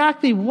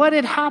exactly what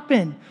had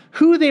happened,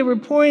 who they were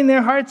pouring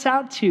their hearts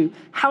out to,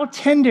 how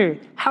tender,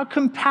 how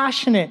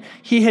compassionate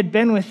he had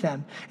been with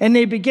them. And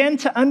they began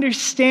to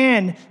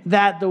understand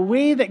that the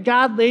way that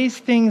God lays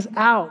things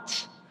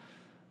out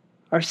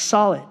are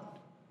solid.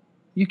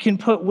 You can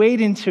put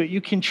weight into it.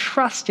 You can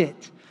trust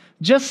it.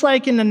 Just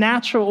like in the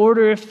natural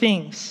order of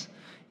things.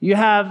 You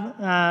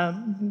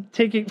have,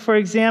 take it, for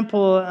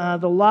example,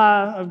 the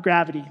law of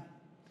gravity.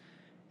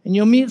 And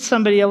you'll meet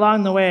somebody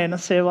along the way and they'll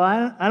say,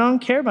 "Well, I don't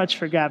care much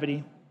for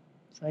gravity."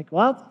 It's like,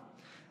 well,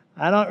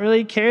 I don't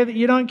really care that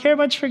you don't care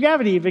much for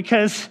gravity,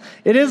 because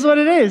it is what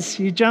it is.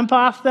 You jump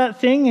off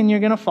that thing and you're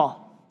going to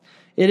fall.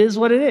 It is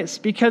what it is,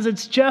 because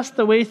it's just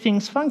the way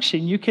things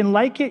function. You can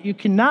like it, you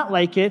cannot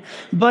like it,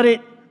 but it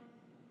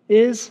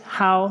is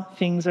how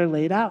things are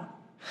laid out.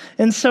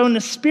 And so in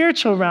the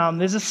spiritual realm,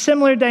 there's a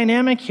similar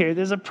dynamic here.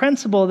 There's a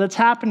principle that's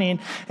happening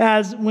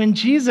as when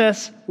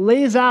Jesus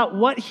lays out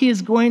what he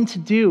is going to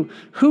do,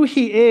 who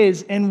he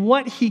is, and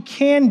what he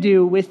can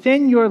do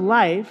within your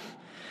life.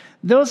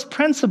 Those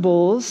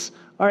principles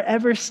are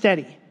ever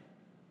steady.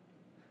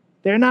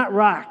 They're not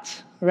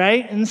rocked,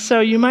 right? And so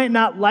you might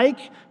not like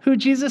who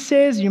Jesus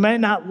is. You might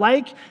not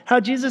like how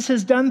Jesus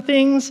has done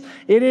things.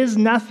 It is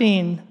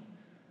nothing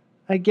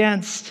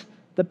against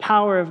the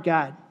power of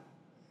God,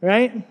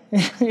 right?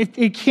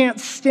 It can't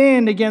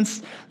stand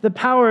against the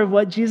power of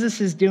what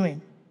Jesus is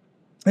doing.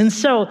 And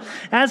so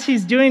as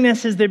he's doing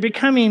this, as they're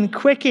becoming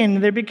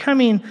quickened, they're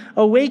becoming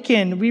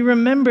awakened, we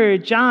remember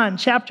John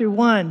chapter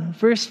 1,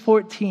 verse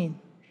 14.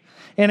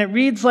 And it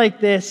reads like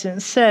this, and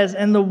it says,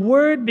 "And the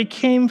Word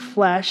became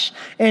flesh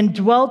and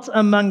dwelt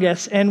among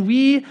us, and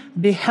we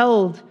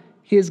beheld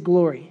his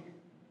glory.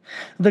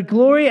 The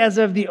glory as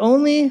of the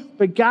only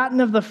begotten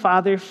of the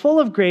Father, full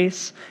of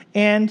grace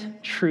and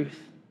truth."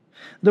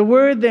 The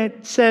word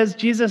that says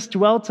Jesus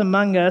dwelt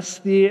among us,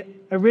 the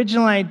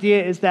original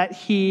idea is that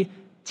he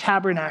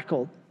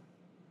tabernacled.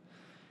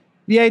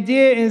 The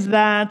idea is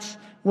that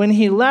when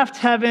he left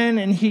heaven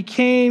and he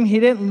came, he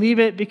didn't leave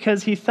it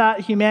because he thought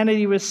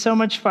humanity was so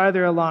much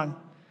farther along.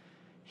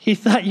 He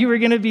thought you were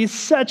going to be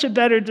such a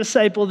better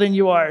disciple than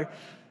you are.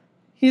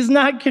 He's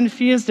not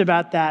confused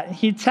about that.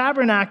 He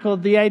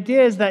tabernacled. The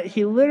idea is that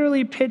he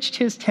literally pitched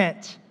his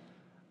tent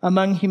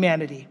among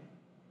humanity.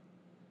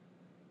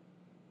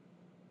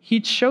 He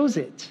chose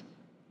it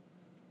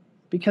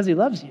because he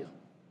loves you.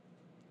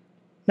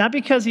 Not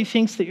because he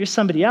thinks that you're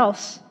somebody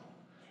else.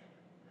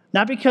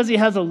 Not because he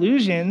has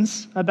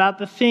illusions about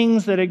the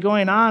things that are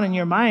going on in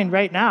your mind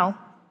right now,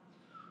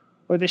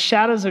 or the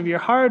shadows of your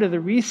heart, or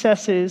the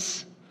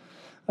recesses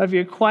of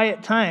your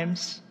quiet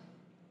times.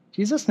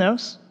 Jesus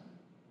knows.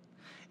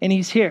 And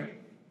he's here.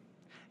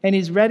 And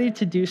he's ready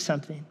to do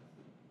something.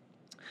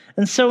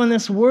 And so when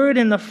this word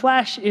in the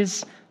flesh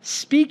is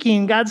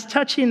speaking, God's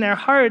touching their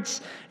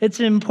hearts, it's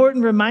an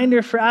important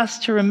reminder for us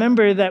to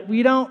remember that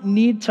we don't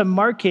need to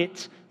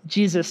market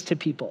Jesus to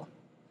people.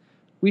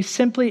 We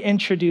simply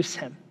introduce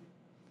him.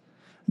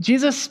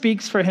 Jesus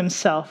speaks for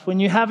himself. When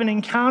you have an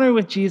encounter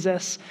with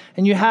Jesus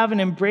and you have an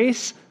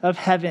embrace of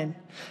heaven,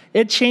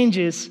 it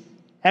changes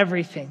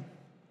everything.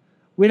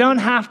 We don't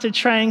have to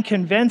try and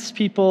convince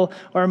people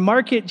or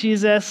market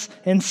Jesus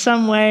in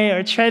some way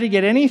or try to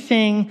get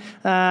anything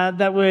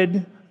that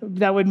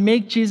would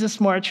make Jesus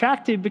more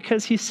attractive,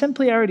 because he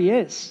simply already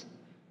is.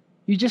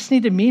 You just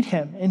need to meet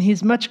him, and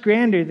he's much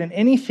grander than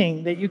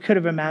anything that you could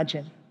have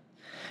imagined.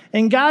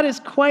 And God is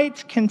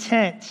quite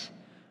content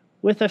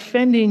with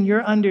offending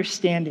your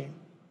understanding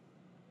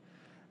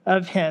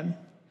of him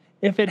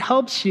if it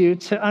helps you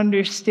to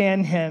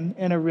understand him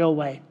in a real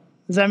way.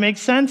 Does that make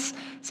sense?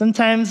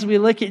 Sometimes we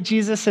look at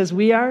Jesus as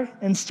we are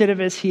instead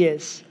of as he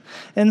is.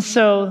 And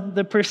so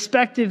the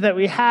perspective that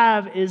we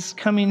have is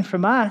coming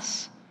from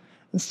us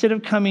instead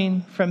of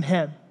coming from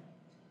him.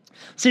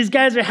 So these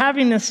guys are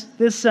having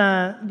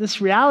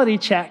this reality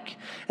check,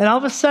 and all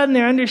of a sudden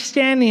they're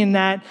understanding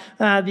that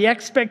the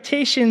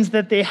expectations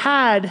that they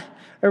had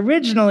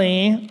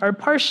originally are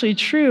partially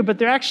true, but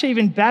they're actually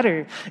even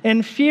better.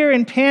 And fear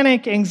and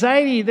panic,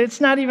 anxiety, that's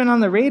not even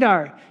on the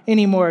radar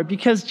anymore,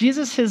 because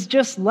Jesus has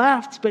just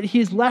left, but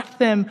he's left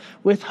them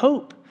with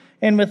hope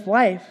and with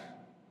life.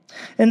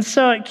 And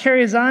so it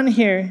carries on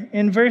here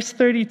in verse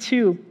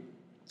 32.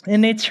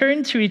 And they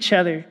turned to each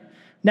other.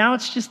 Now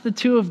it's just the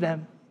two of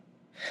them.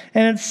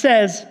 And it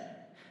says,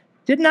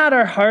 "Did not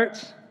our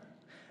hearts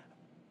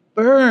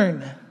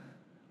burn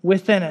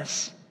within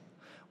us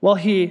while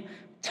he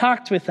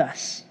talked with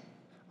us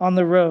on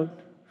the road,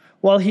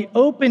 while he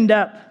opened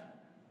up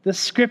the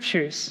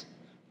scriptures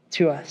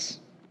to us?"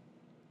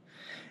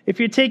 If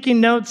you're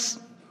taking notes,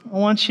 I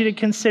want you to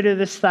consider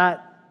this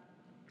thought.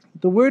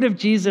 The word of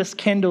Jesus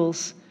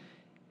kindles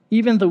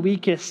even the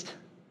weakest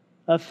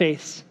of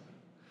faiths.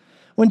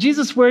 When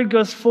Jesus' word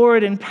goes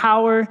forward in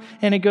power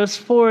and it goes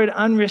forward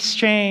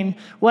unrestrained,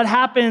 what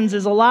happens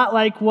is a lot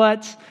like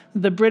what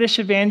the British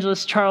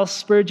evangelist Charles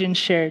Spurgeon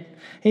shared.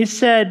 He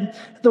said,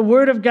 "The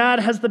word of God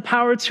has the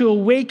power to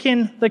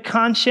awaken the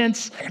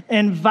conscience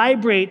and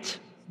vibrate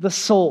the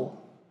soul."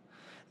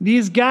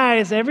 These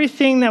guys,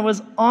 everything that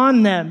was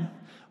on them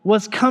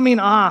was coming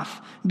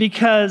off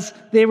because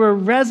they were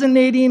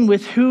resonating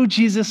with who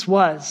Jesus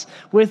was,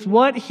 with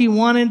what he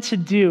wanted to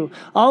do.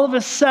 All of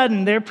a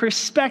sudden, their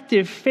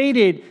perspective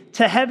faded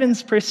to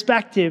heaven's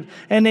perspective,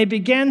 and they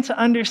began to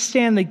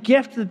understand the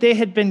gift that they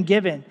had been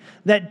given,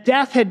 that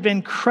death had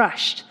been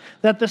crushed,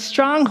 that the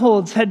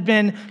strongholds had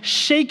been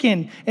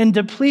shaken and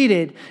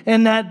depleted,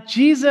 and that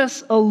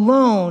Jesus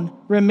alone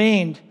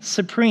remained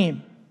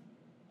supreme.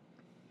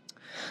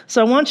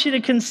 So I want you to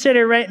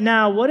consider right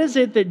now, what is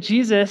it that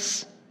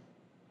Jesus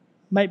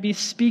might be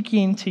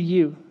speaking to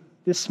you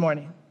this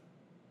morning?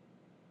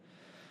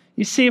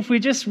 You see, if we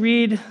just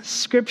read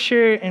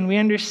scripture and we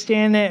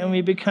understand it and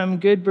we become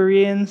good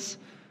Bereans,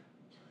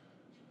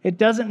 it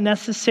doesn't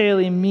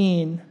necessarily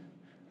mean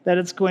that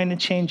it's going to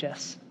change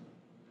us.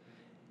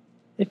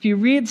 If you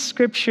read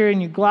scripture and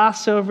you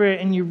gloss over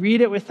it and you read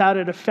it without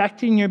it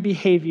affecting your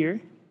behavior,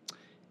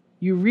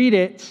 you read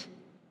it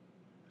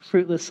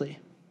fruitlessly.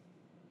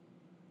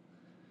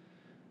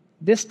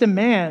 This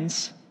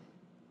demands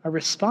a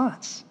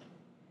response.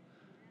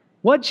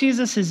 What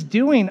Jesus is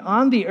doing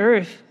on the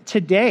earth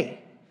today,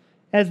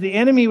 as the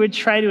enemy would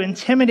try to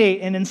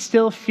intimidate and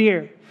instill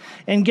fear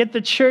and get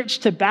the church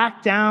to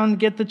back down,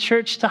 get the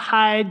church to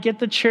hide, get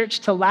the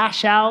church to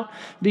lash out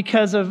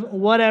because of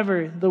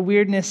whatever the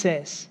weirdness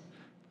is.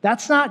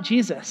 That's not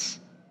Jesus.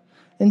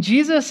 And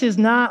Jesus is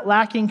not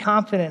lacking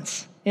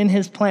confidence in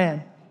his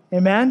plan.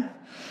 Amen?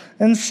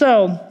 And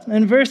so,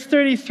 in verse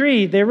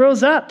 33, they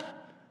rose up.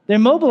 They're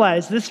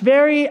mobilized this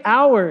very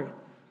hour,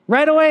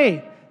 right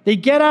away. They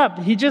get up.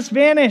 He just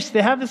vanished.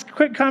 They have this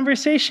quick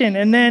conversation.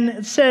 And then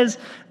it says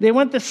they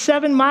went the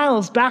 7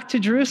 miles back to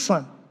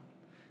Jerusalem.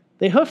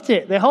 They hoofed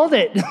it. They hauled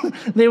it.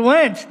 They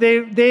went.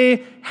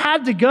 They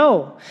had to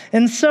go.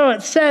 And so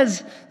it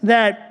says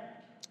that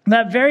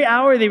very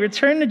hour they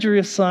returned to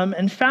Jerusalem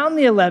and found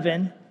the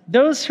 11,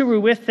 those who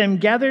were with them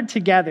gathered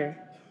together,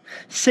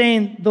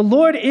 saying, "The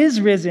Lord is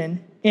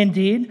risen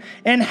indeed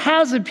and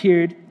has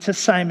appeared to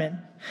Simon."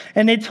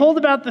 And they told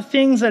about the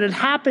things that had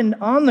happened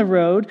on the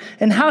road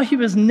and how he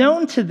was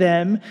known to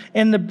them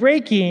in the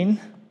breaking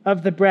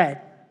of the bread.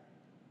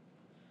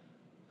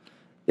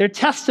 Their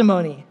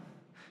testimony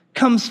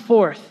comes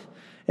forth.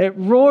 It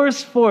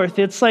roars forth.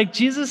 It's like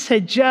Jesus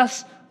had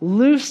just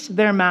loosed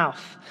their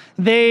mouth.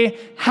 They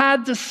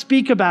had to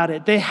speak about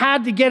it. They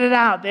had to get it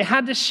out. They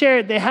had to share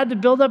it. They had to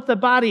build up the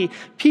body.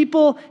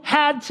 People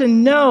had to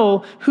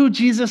know who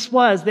Jesus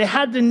was. They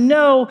had to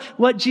know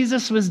what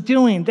Jesus was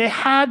doing. They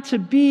had to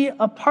be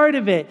a part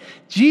of it.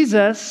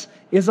 Jesus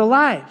is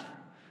alive.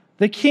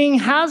 The King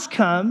has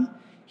come.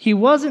 He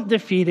wasn't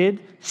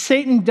defeated.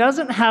 Satan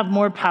doesn't have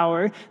more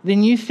power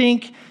than you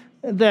think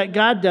that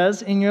God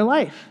does in your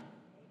life.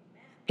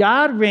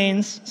 God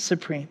reigns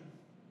supreme.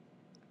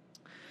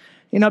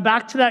 You know,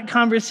 back to that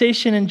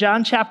conversation in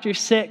John chapter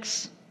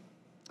 6,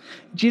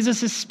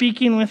 Jesus is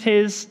speaking with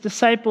his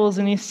disciples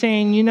and he's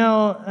saying,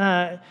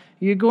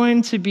 you're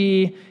going to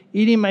be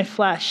eating my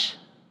flesh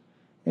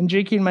and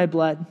drinking my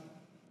blood.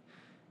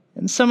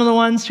 And some of the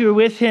ones who were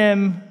with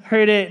him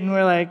heard it and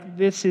were like,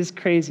 this is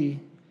crazy.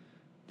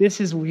 This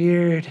is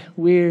weird.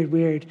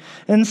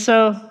 And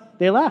so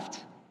they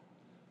left.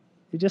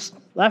 They just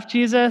left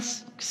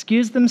Jesus,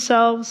 excused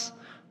themselves,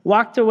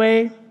 walked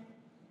away,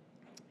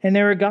 and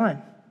they were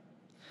gone.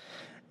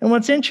 And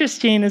what's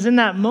interesting is in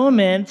that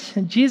moment,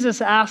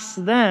 Jesus asks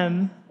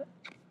them,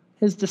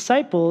 his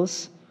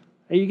disciples,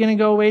 are you going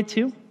to go away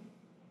too?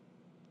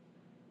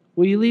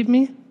 Will you leave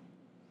me?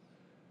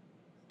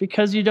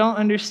 Because you don't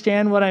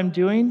understand what I'm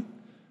doing?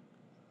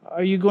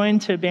 Are you going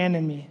to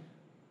abandon me?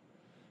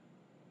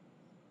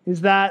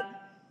 Is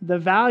that the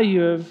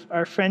value of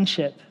our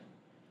friendship?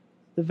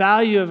 The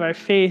value of our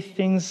faith?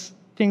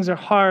 Things are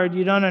hard,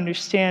 you don't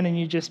understand, and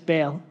you just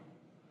bail.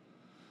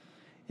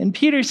 And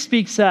Peter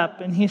speaks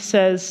up and he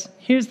says,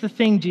 here's the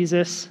thing,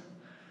 Jesus,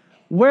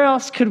 where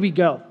else could we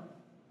go?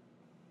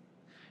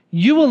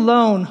 You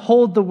alone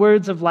hold the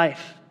words of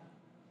life.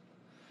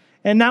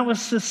 And that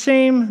was the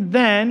same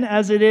then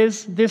as it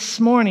is this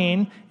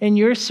morning in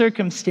your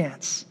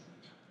circumstance.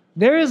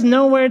 There is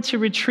nowhere to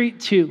retreat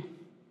to.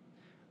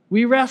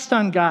 We rest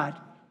on God.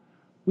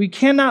 We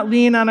cannot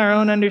lean on our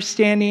own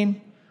understanding.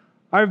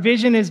 Our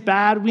vision is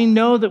bad. We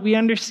know that we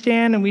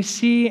understand and we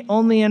see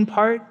only in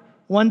part.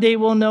 One day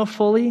we'll know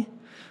fully.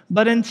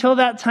 But until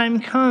that time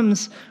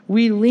comes,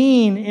 we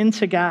lean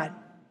into God.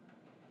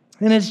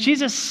 And as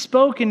Jesus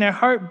spoke and their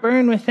heart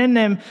burned within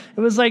them, it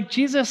was like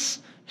Jesus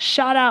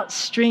shot out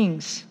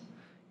strings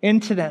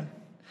into them.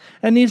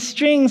 And these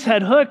strings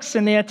had hooks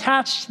and they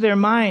attached to their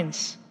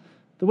minds,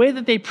 the way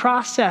that they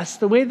process,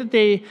 the way that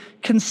they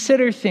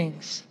consider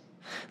things.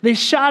 They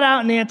shot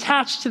out and they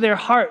attached to their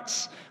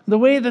hearts, the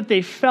way that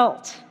they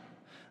felt,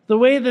 the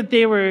way that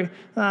they were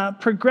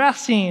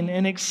progressing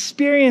and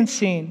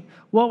experiencing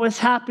what was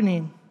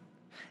happening.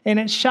 And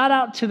it shot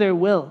out to their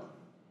will.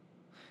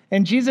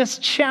 And Jesus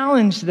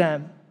challenged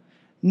them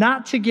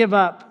not to give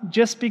up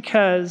just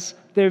because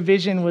their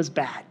vision was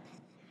bad.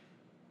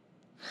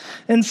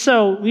 And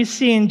so we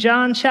see in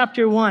John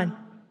chapter 1,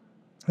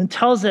 it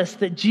tells us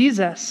that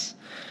Jesus,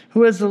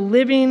 who is the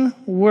living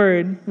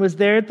word, was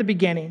there at the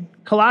beginning.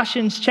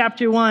 Colossians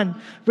chapter 1,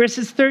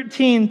 verses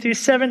 13 through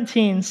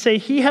 17 say,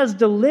 he has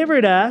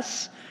delivered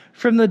us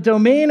from the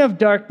domain of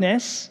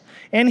darkness,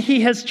 and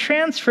he has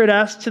transferred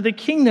us to the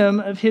kingdom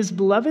of his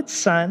beloved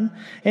Son,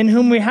 in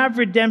whom we have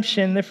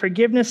redemption, the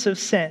forgiveness of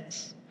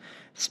sins.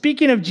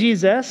 Speaking of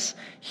Jesus,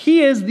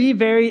 he is the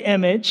very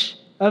image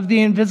of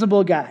the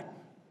invisible God,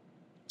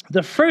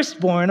 the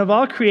firstborn of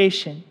all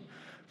creation.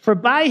 For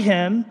by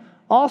him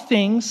all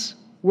things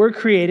were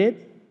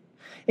created,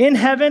 in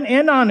heaven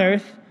and on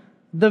earth,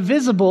 the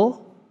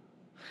visible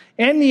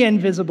and the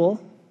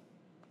invisible.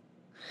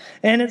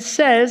 And it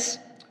says,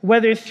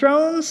 whether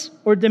thrones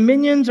or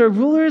dominions or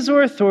rulers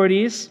or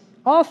authorities,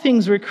 all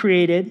things were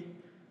created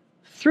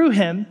through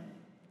him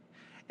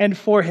and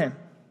for him.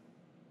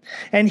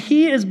 And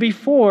he is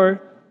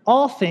before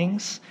all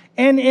things,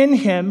 and in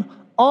him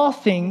all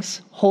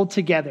things hold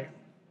together.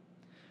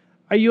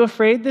 Are you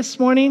afraid this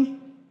morning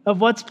of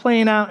what's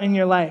playing out in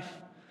your life?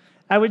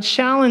 I would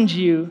challenge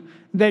you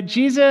that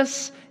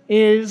Jesus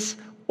is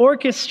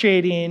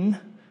orchestrating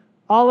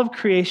all of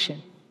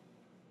creation.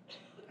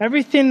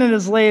 Everything that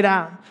is laid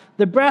out.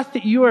 The breath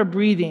that you are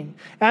breathing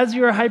as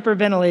you are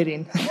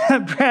hyperventilating,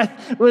 that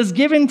breath was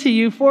given to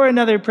you for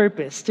another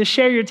purpose, to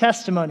share your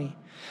testimony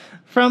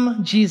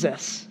from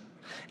Jesus.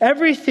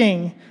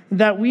 Everything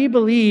that we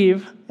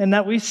believe and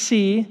that we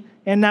see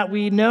and that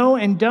we know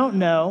and don't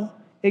know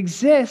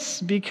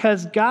exists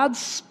because God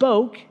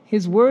spoke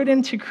his word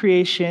into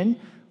creation.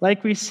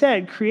 Like we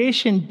said,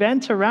 creation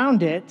bent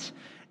around it,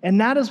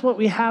 and that is what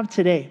we have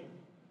today.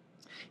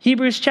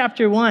 Hebrews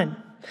chapter 1,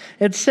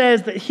 it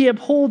says that he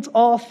upholds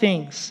all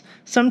things.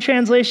 Some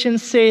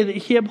translations say that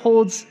he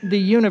upholds the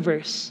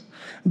universe.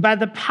 By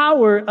the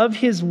power of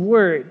his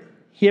word,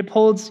 he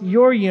upholds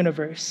your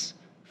universe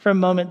from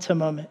moment to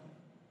moment.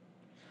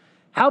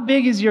 How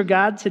big is your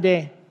God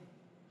today?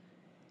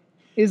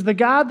 Is the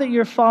God that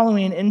you're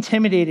following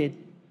intimidated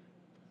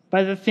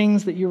by the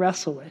things that you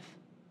wrestle with?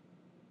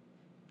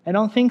 I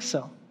don't think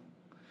so.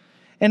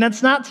 And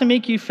that's not to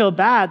make you feel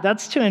bad.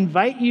 That's to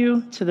invite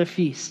you to the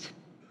feast.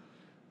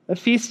 A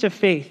feast of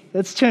faith.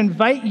 That's to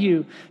invite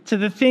you to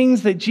the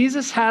things that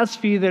Jesus has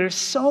for you that are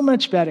so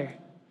much better,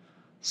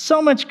 so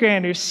much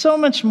grander, so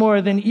much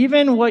more than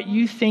even what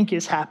you think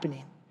is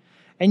happening.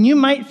 And you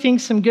might think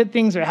some good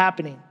things are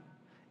happening.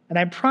 And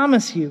I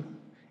promise you,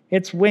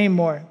 it's way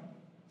more.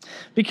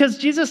 Because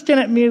Jesus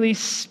didn't merely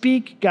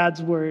speak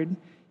God's word,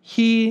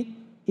 he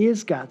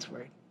is God's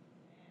word.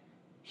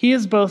 He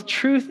is both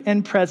truth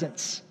and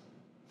presence.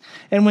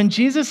 And when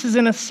Jesus is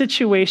in a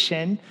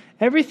situation,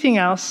 everything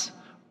else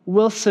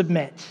will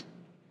submit.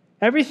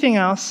 Everything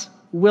else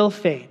will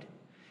fade.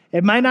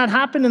 It might not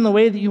happen in the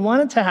way that you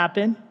want it to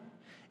happen.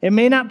 It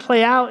may not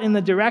play out in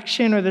the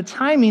direction or the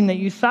timing that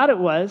you thought it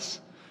was,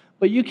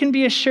 but you can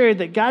be assured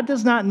that God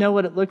does not know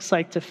what it looks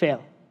like to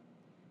fail.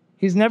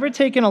 He's never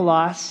taken a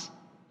loss.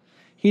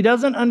 He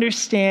doesn't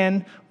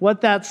understand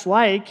what that's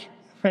like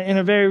in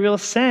a very real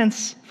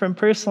sense from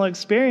personal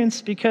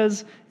experience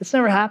because it's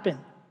never happened.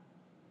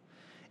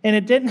 And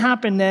it didn't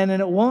happen then,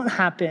 and it won't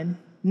happen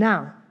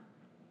now.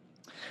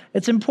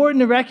 It's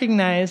important to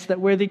recognize that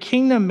where the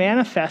kingdom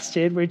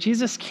manifested, where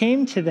Jesus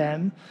came to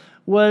them,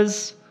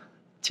 was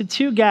to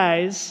two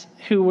guys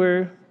who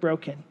were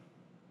broken.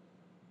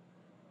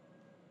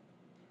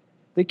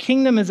 The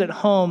kingdom is at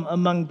home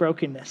among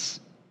brokenness.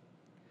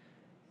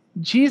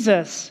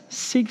 Jesus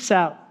seeks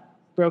out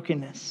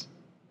brokenness.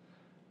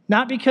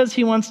 Not because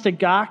he wants to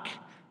gawk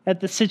at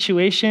the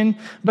situation,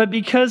 but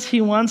because he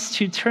wants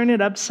to turn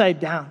it upside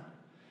down.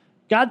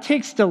 God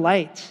takes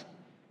delight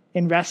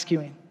in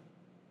rescuing.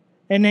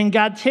 And then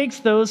God takes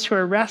those who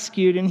are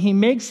rescued and he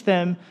makes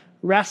them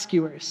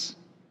rescuers.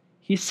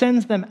 He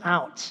sends them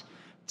out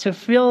to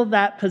fill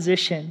that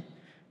position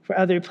for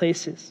other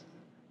places.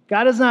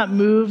 God is not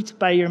moved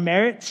by your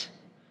merit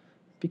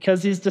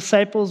because these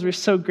disciples were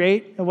so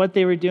great at what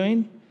they were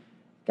doing.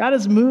 God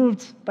is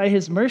moved by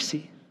his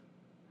mercy.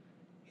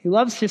 He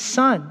loves his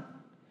son.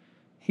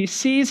 He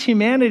sees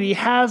humanity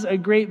has a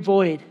great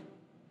void,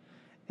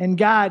 and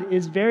God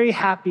is very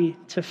happy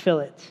to fill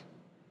it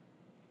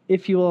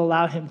if you will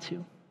allow him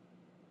to.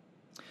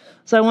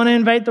 So I want to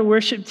invite the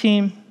worship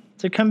team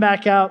to come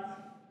back out.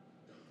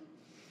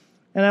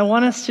 And I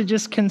want us to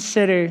just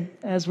consider,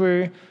 as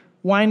we're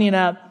winding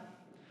up,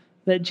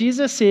 that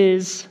Jesus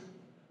is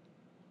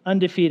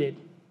undefeated.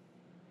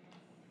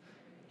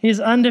 He's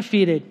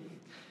undefeated.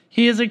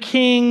 He is a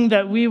king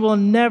that we will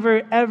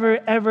never, ever,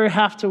 ever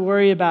have to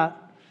worry about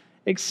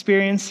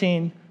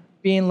experiencing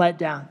being let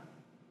down.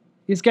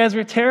 These guys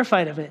were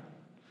terrified of it,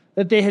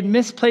 that they had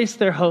misplaced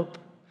their hope.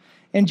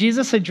 And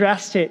Jesus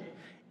addressed it,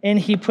 and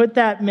he put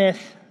that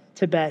myth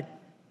to bed.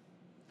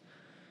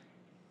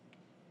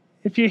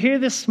 If you're here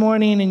this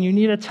morning and you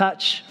need a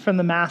touch from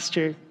the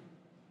Master,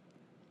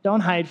 don't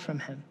hide from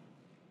him.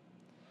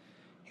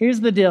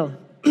 Here's the deal.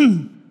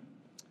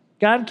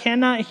 God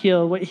cannot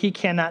heal what he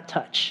cannot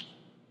touch.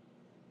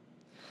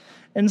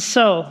 And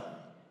so,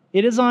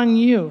 it is on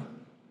you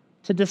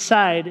to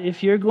decide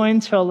if you're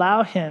going to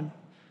allow him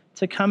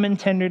to come in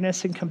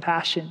tenderness and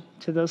compassion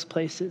to those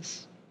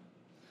places.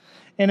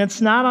 And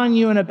it's not on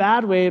you in a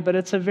bad way, but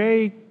it's a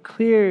very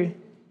clear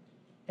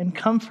and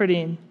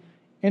comforting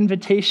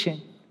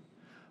invitation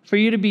for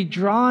you to be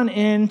drawn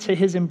into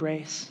his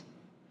embrace,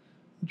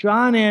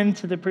 drawn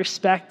into the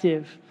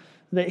perspective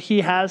that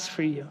he has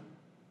for you.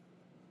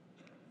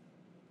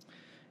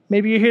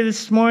 Maybe you're here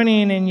this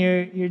morning and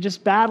you're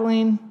just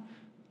battling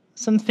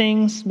some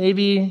things.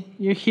 Maybe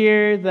you're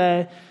here,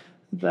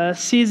 the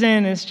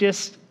season is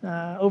just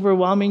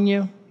overwhelming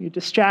you. You're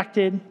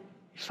distracted.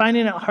 You're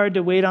finding it hard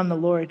to wait on the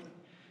Lord,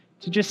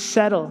 to just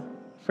settle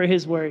for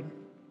his word.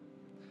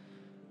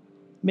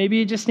 Maybe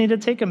you just need to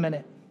take a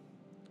minute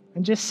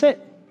and just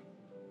sit.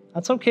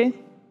 That's okay.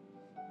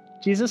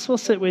 Jesus will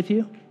sit with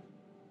you.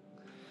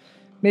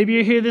 Maybe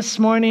you're here this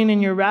morning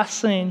and you're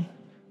wrestling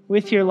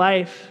with your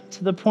life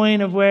to the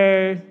point of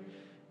where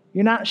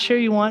you're not sure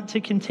you want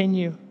to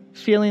continue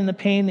feeling the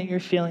pain that you're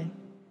feeling.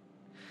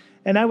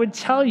 And I would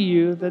tell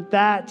you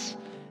that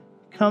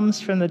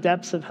comes from the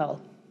depths of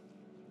hell.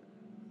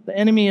 The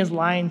enemy is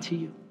lying to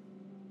you.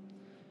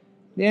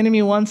 The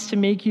enemy wants to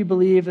make you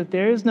believe that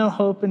there is no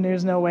hope and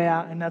there's no way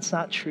out, and that's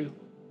not true.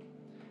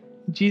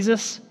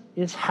 Jesus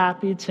is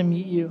happy to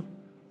meet you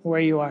where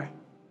you are.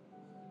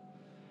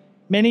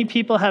 Many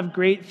people have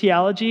great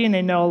theology and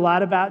they know a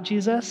lot about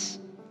Jesus,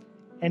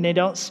 and they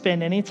don't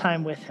spend any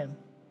time with him.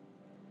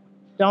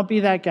 Don't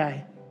be that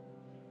guy.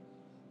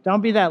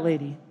 Don't be that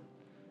lady.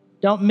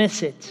 Don't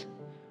miss it.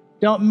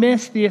 Don't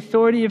miss the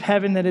authority of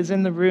heaven that is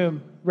in the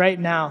room right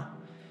now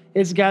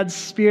as God's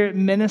Spirit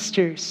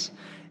ministers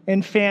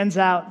and fans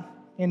out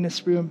in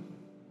this room.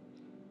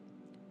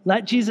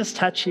 Let Jesus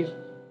touch you.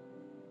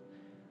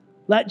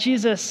 Let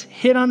Jesus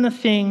hit on the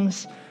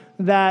things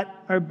that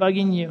are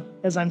bugging you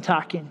as I'm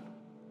talking.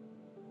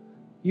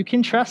 You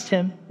can trust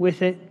him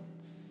with it.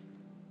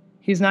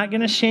 He's not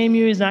going to shame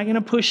you. He's not going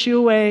to push you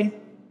away.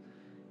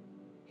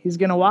 He's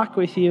going to walk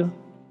with you.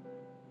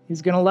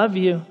 He's going to love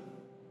you.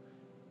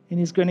 And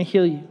he's going to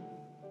heal you.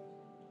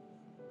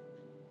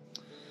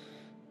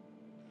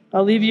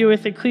 I'll leave you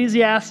with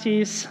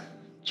Ecclesiastes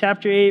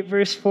chapter 8,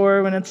 verse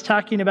 4, when it's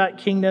talking about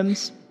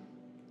kingdoms.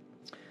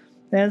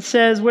 And it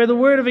says, where the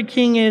word of a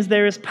king is,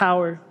 there is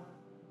power.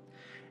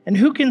 And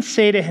who can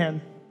say to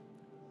him,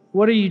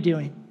 what are you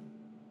doing?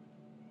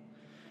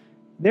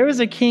 There is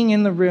a king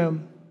in the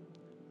room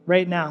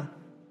right now.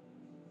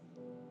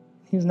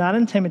 He's not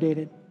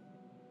intimidated.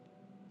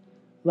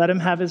 Let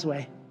him have his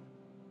way.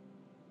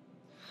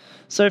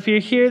 So if you're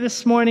here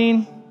this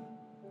morning,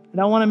 I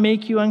don't want to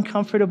make you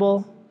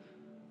uncomfortable.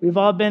 We've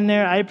all been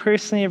there. I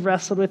personally have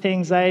wrestled with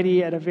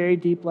anxiety at a very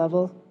deep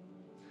level.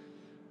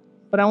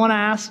 But I want to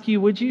ask you,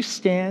 would you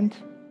stand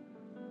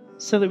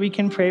so that we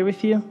can pray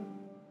with you?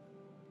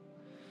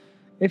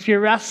 If you're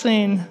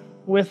wrestling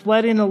with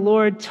letting the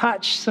Lord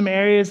touch some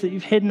areas that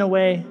you've hidden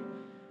away,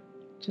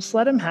 just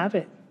let him have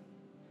it.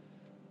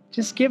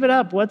 Just give it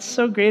up. What's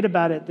so great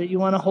about it that you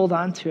want to hold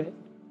on to it?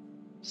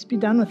 Just be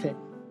done with it.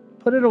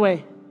 Put it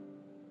away.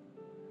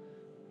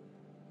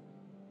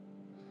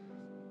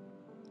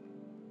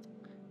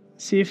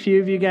 See a few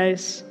of you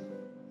guys.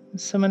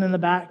 Someone in the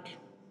back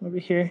over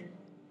here.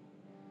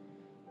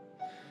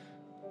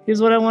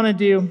 Here's what I want to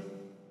do.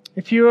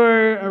 If you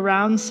are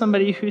around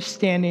somebody who's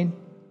standing,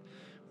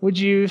 would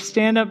you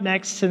stand up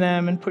next to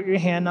them and put your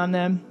hand on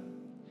them?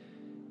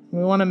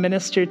 We want to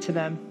minister to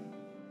them.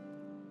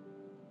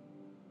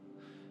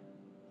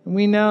 And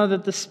we know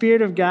that the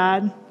Spirit of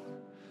God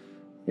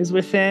is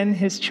within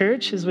his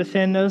church, is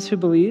within those who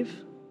believe.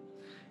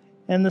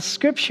 And the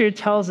scripture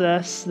tells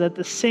us that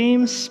the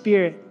same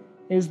Spirit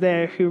is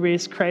there who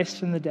raised Christ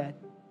from the dead.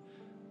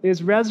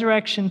 There's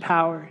resurrection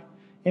power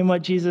in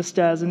what Jesus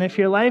does. And if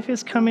your life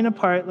is coming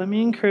apart, let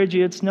me encourage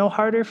you, it's no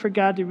harder for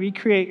God to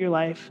recreate your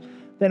life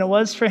than it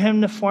was for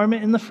him to form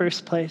it in the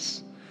first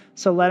place.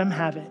 So let him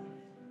have it.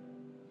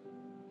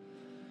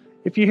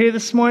 If you're here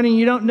this morning,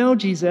 you don't know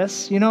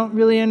Jesus, you don't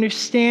really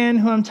understand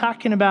who I'm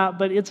talking about,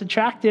 but it's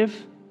attractive,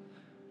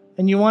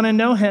 and you want to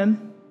know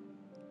him,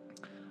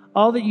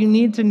 all that you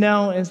need to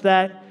know is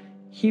that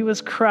he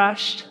was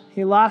crushed.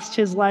 He lost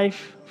his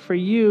life for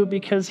you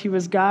because he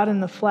was God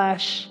in the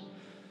flesh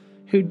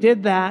who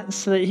did that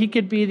so that he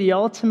could be the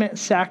ultimate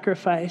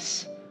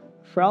sacrifice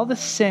for all the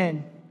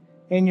sin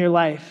in your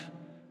life.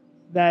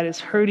 that is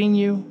hurting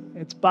you,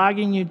 it's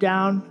bogging you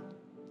down,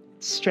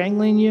 it's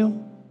strangling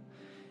you.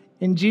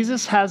 And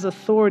Jesus has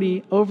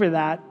authority over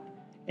that,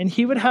 and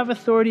he would have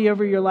authority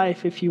over your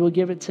life if you will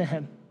give it to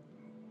him.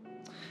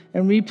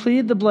 And we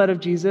plead the blood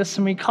of Jesus,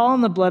 and we call on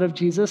the blood of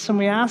Jesus, and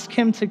we ask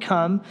him to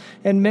come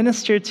and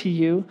minister to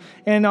you.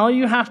 And all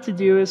you have to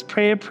do is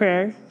pray a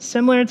prayer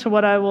similar to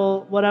what I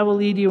will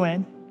lead you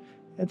in.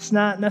 It's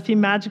nothing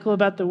magical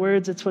about the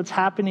words, it's what's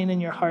happening in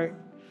your heart.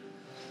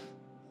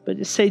 But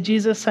just say,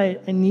 Jesus, I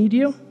need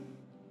you.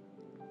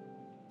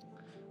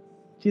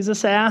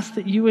 Jesus, I ask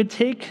that you would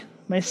take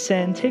my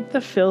sin, take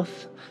the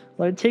filth,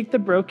 Lord, take the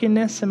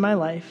brokenness in my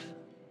life.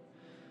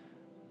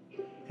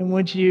 And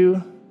would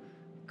you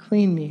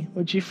clean me?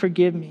 Would you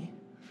forgive me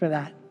for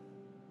that?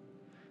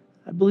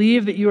 I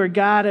believe that you are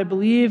God. I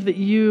believe that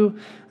you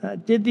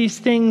did these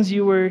things.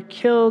 You were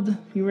killed.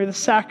 You were the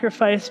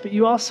sacrifice, but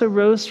you also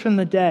rose from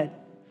the dead.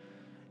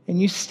 And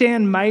you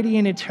stand mighty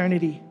in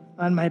eternity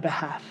on my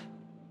behalf.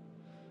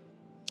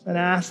 And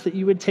I ask that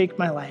you would take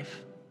my life.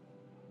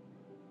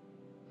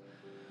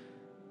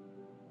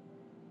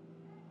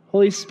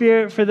 Holy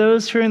Spirit, for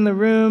those who are in the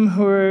room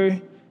who are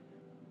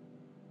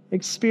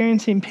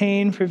experiencing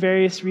pain for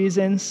various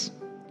reasons,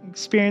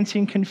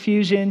 experiencing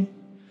confusion,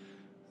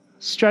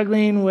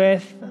 struggling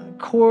with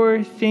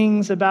core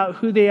things about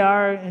who they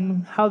are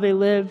and how they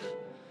live,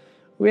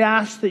 we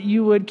ask that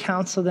you would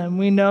counsel them.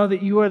 We know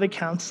that you are the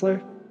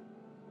counselor.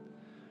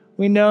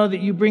 We know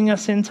that you bring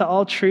us into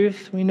all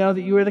truth. We know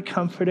that you are the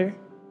comforter.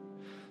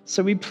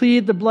 So we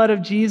plead the blood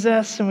of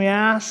Jesus, and we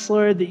ask,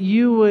 Lord, that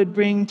you would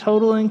bring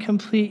total and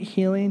complete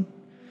healing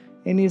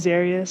in these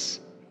areas.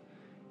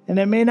 And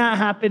it may not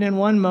happen in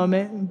one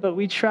moment, but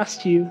we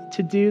trust you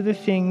to do the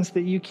things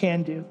that you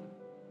can do.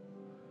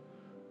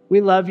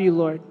 We love you,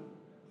 Lord.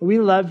 We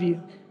love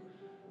you.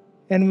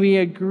 And we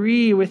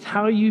agree with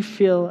how you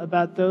feel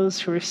about those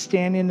who are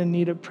standing in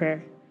need of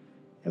prayer.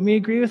 And we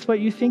agree with what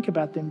you think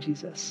about them,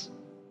 Jesus.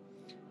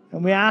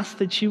 And we ask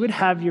that you would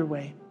have your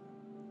way.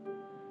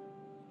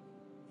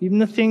 Even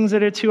the things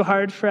that are too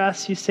hard for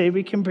us, you say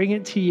we can bring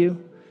it to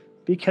you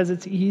because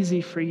it's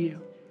easy for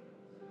you.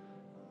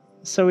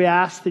 So we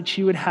ask that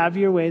you would have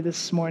your way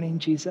this morning,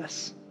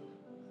 Jesus.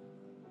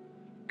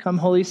 Come,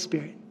 Holy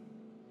Spirit.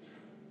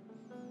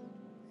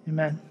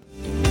 Amen.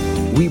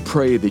 We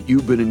pray that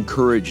you've been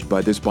encouraged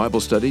by this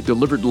Bible study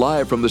delivered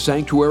live from the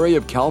sanctuary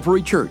of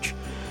Calvary Church.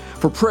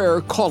 For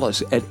prayer, call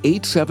us at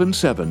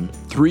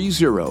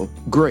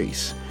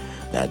 877-30-GRACE.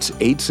 That's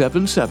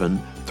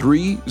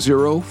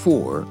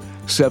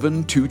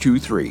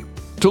 877-304-7223.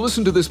 To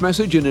listen to this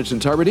message in its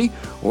entirety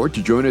or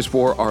to join us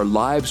for our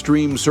live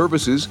stream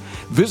services,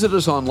 visit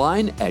us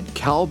online at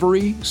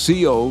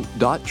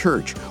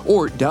calvaryco.church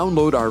or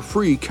download our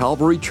free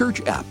Calvary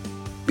Church app.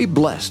 Be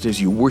blessed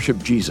as you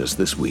worship Jesus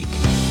this week.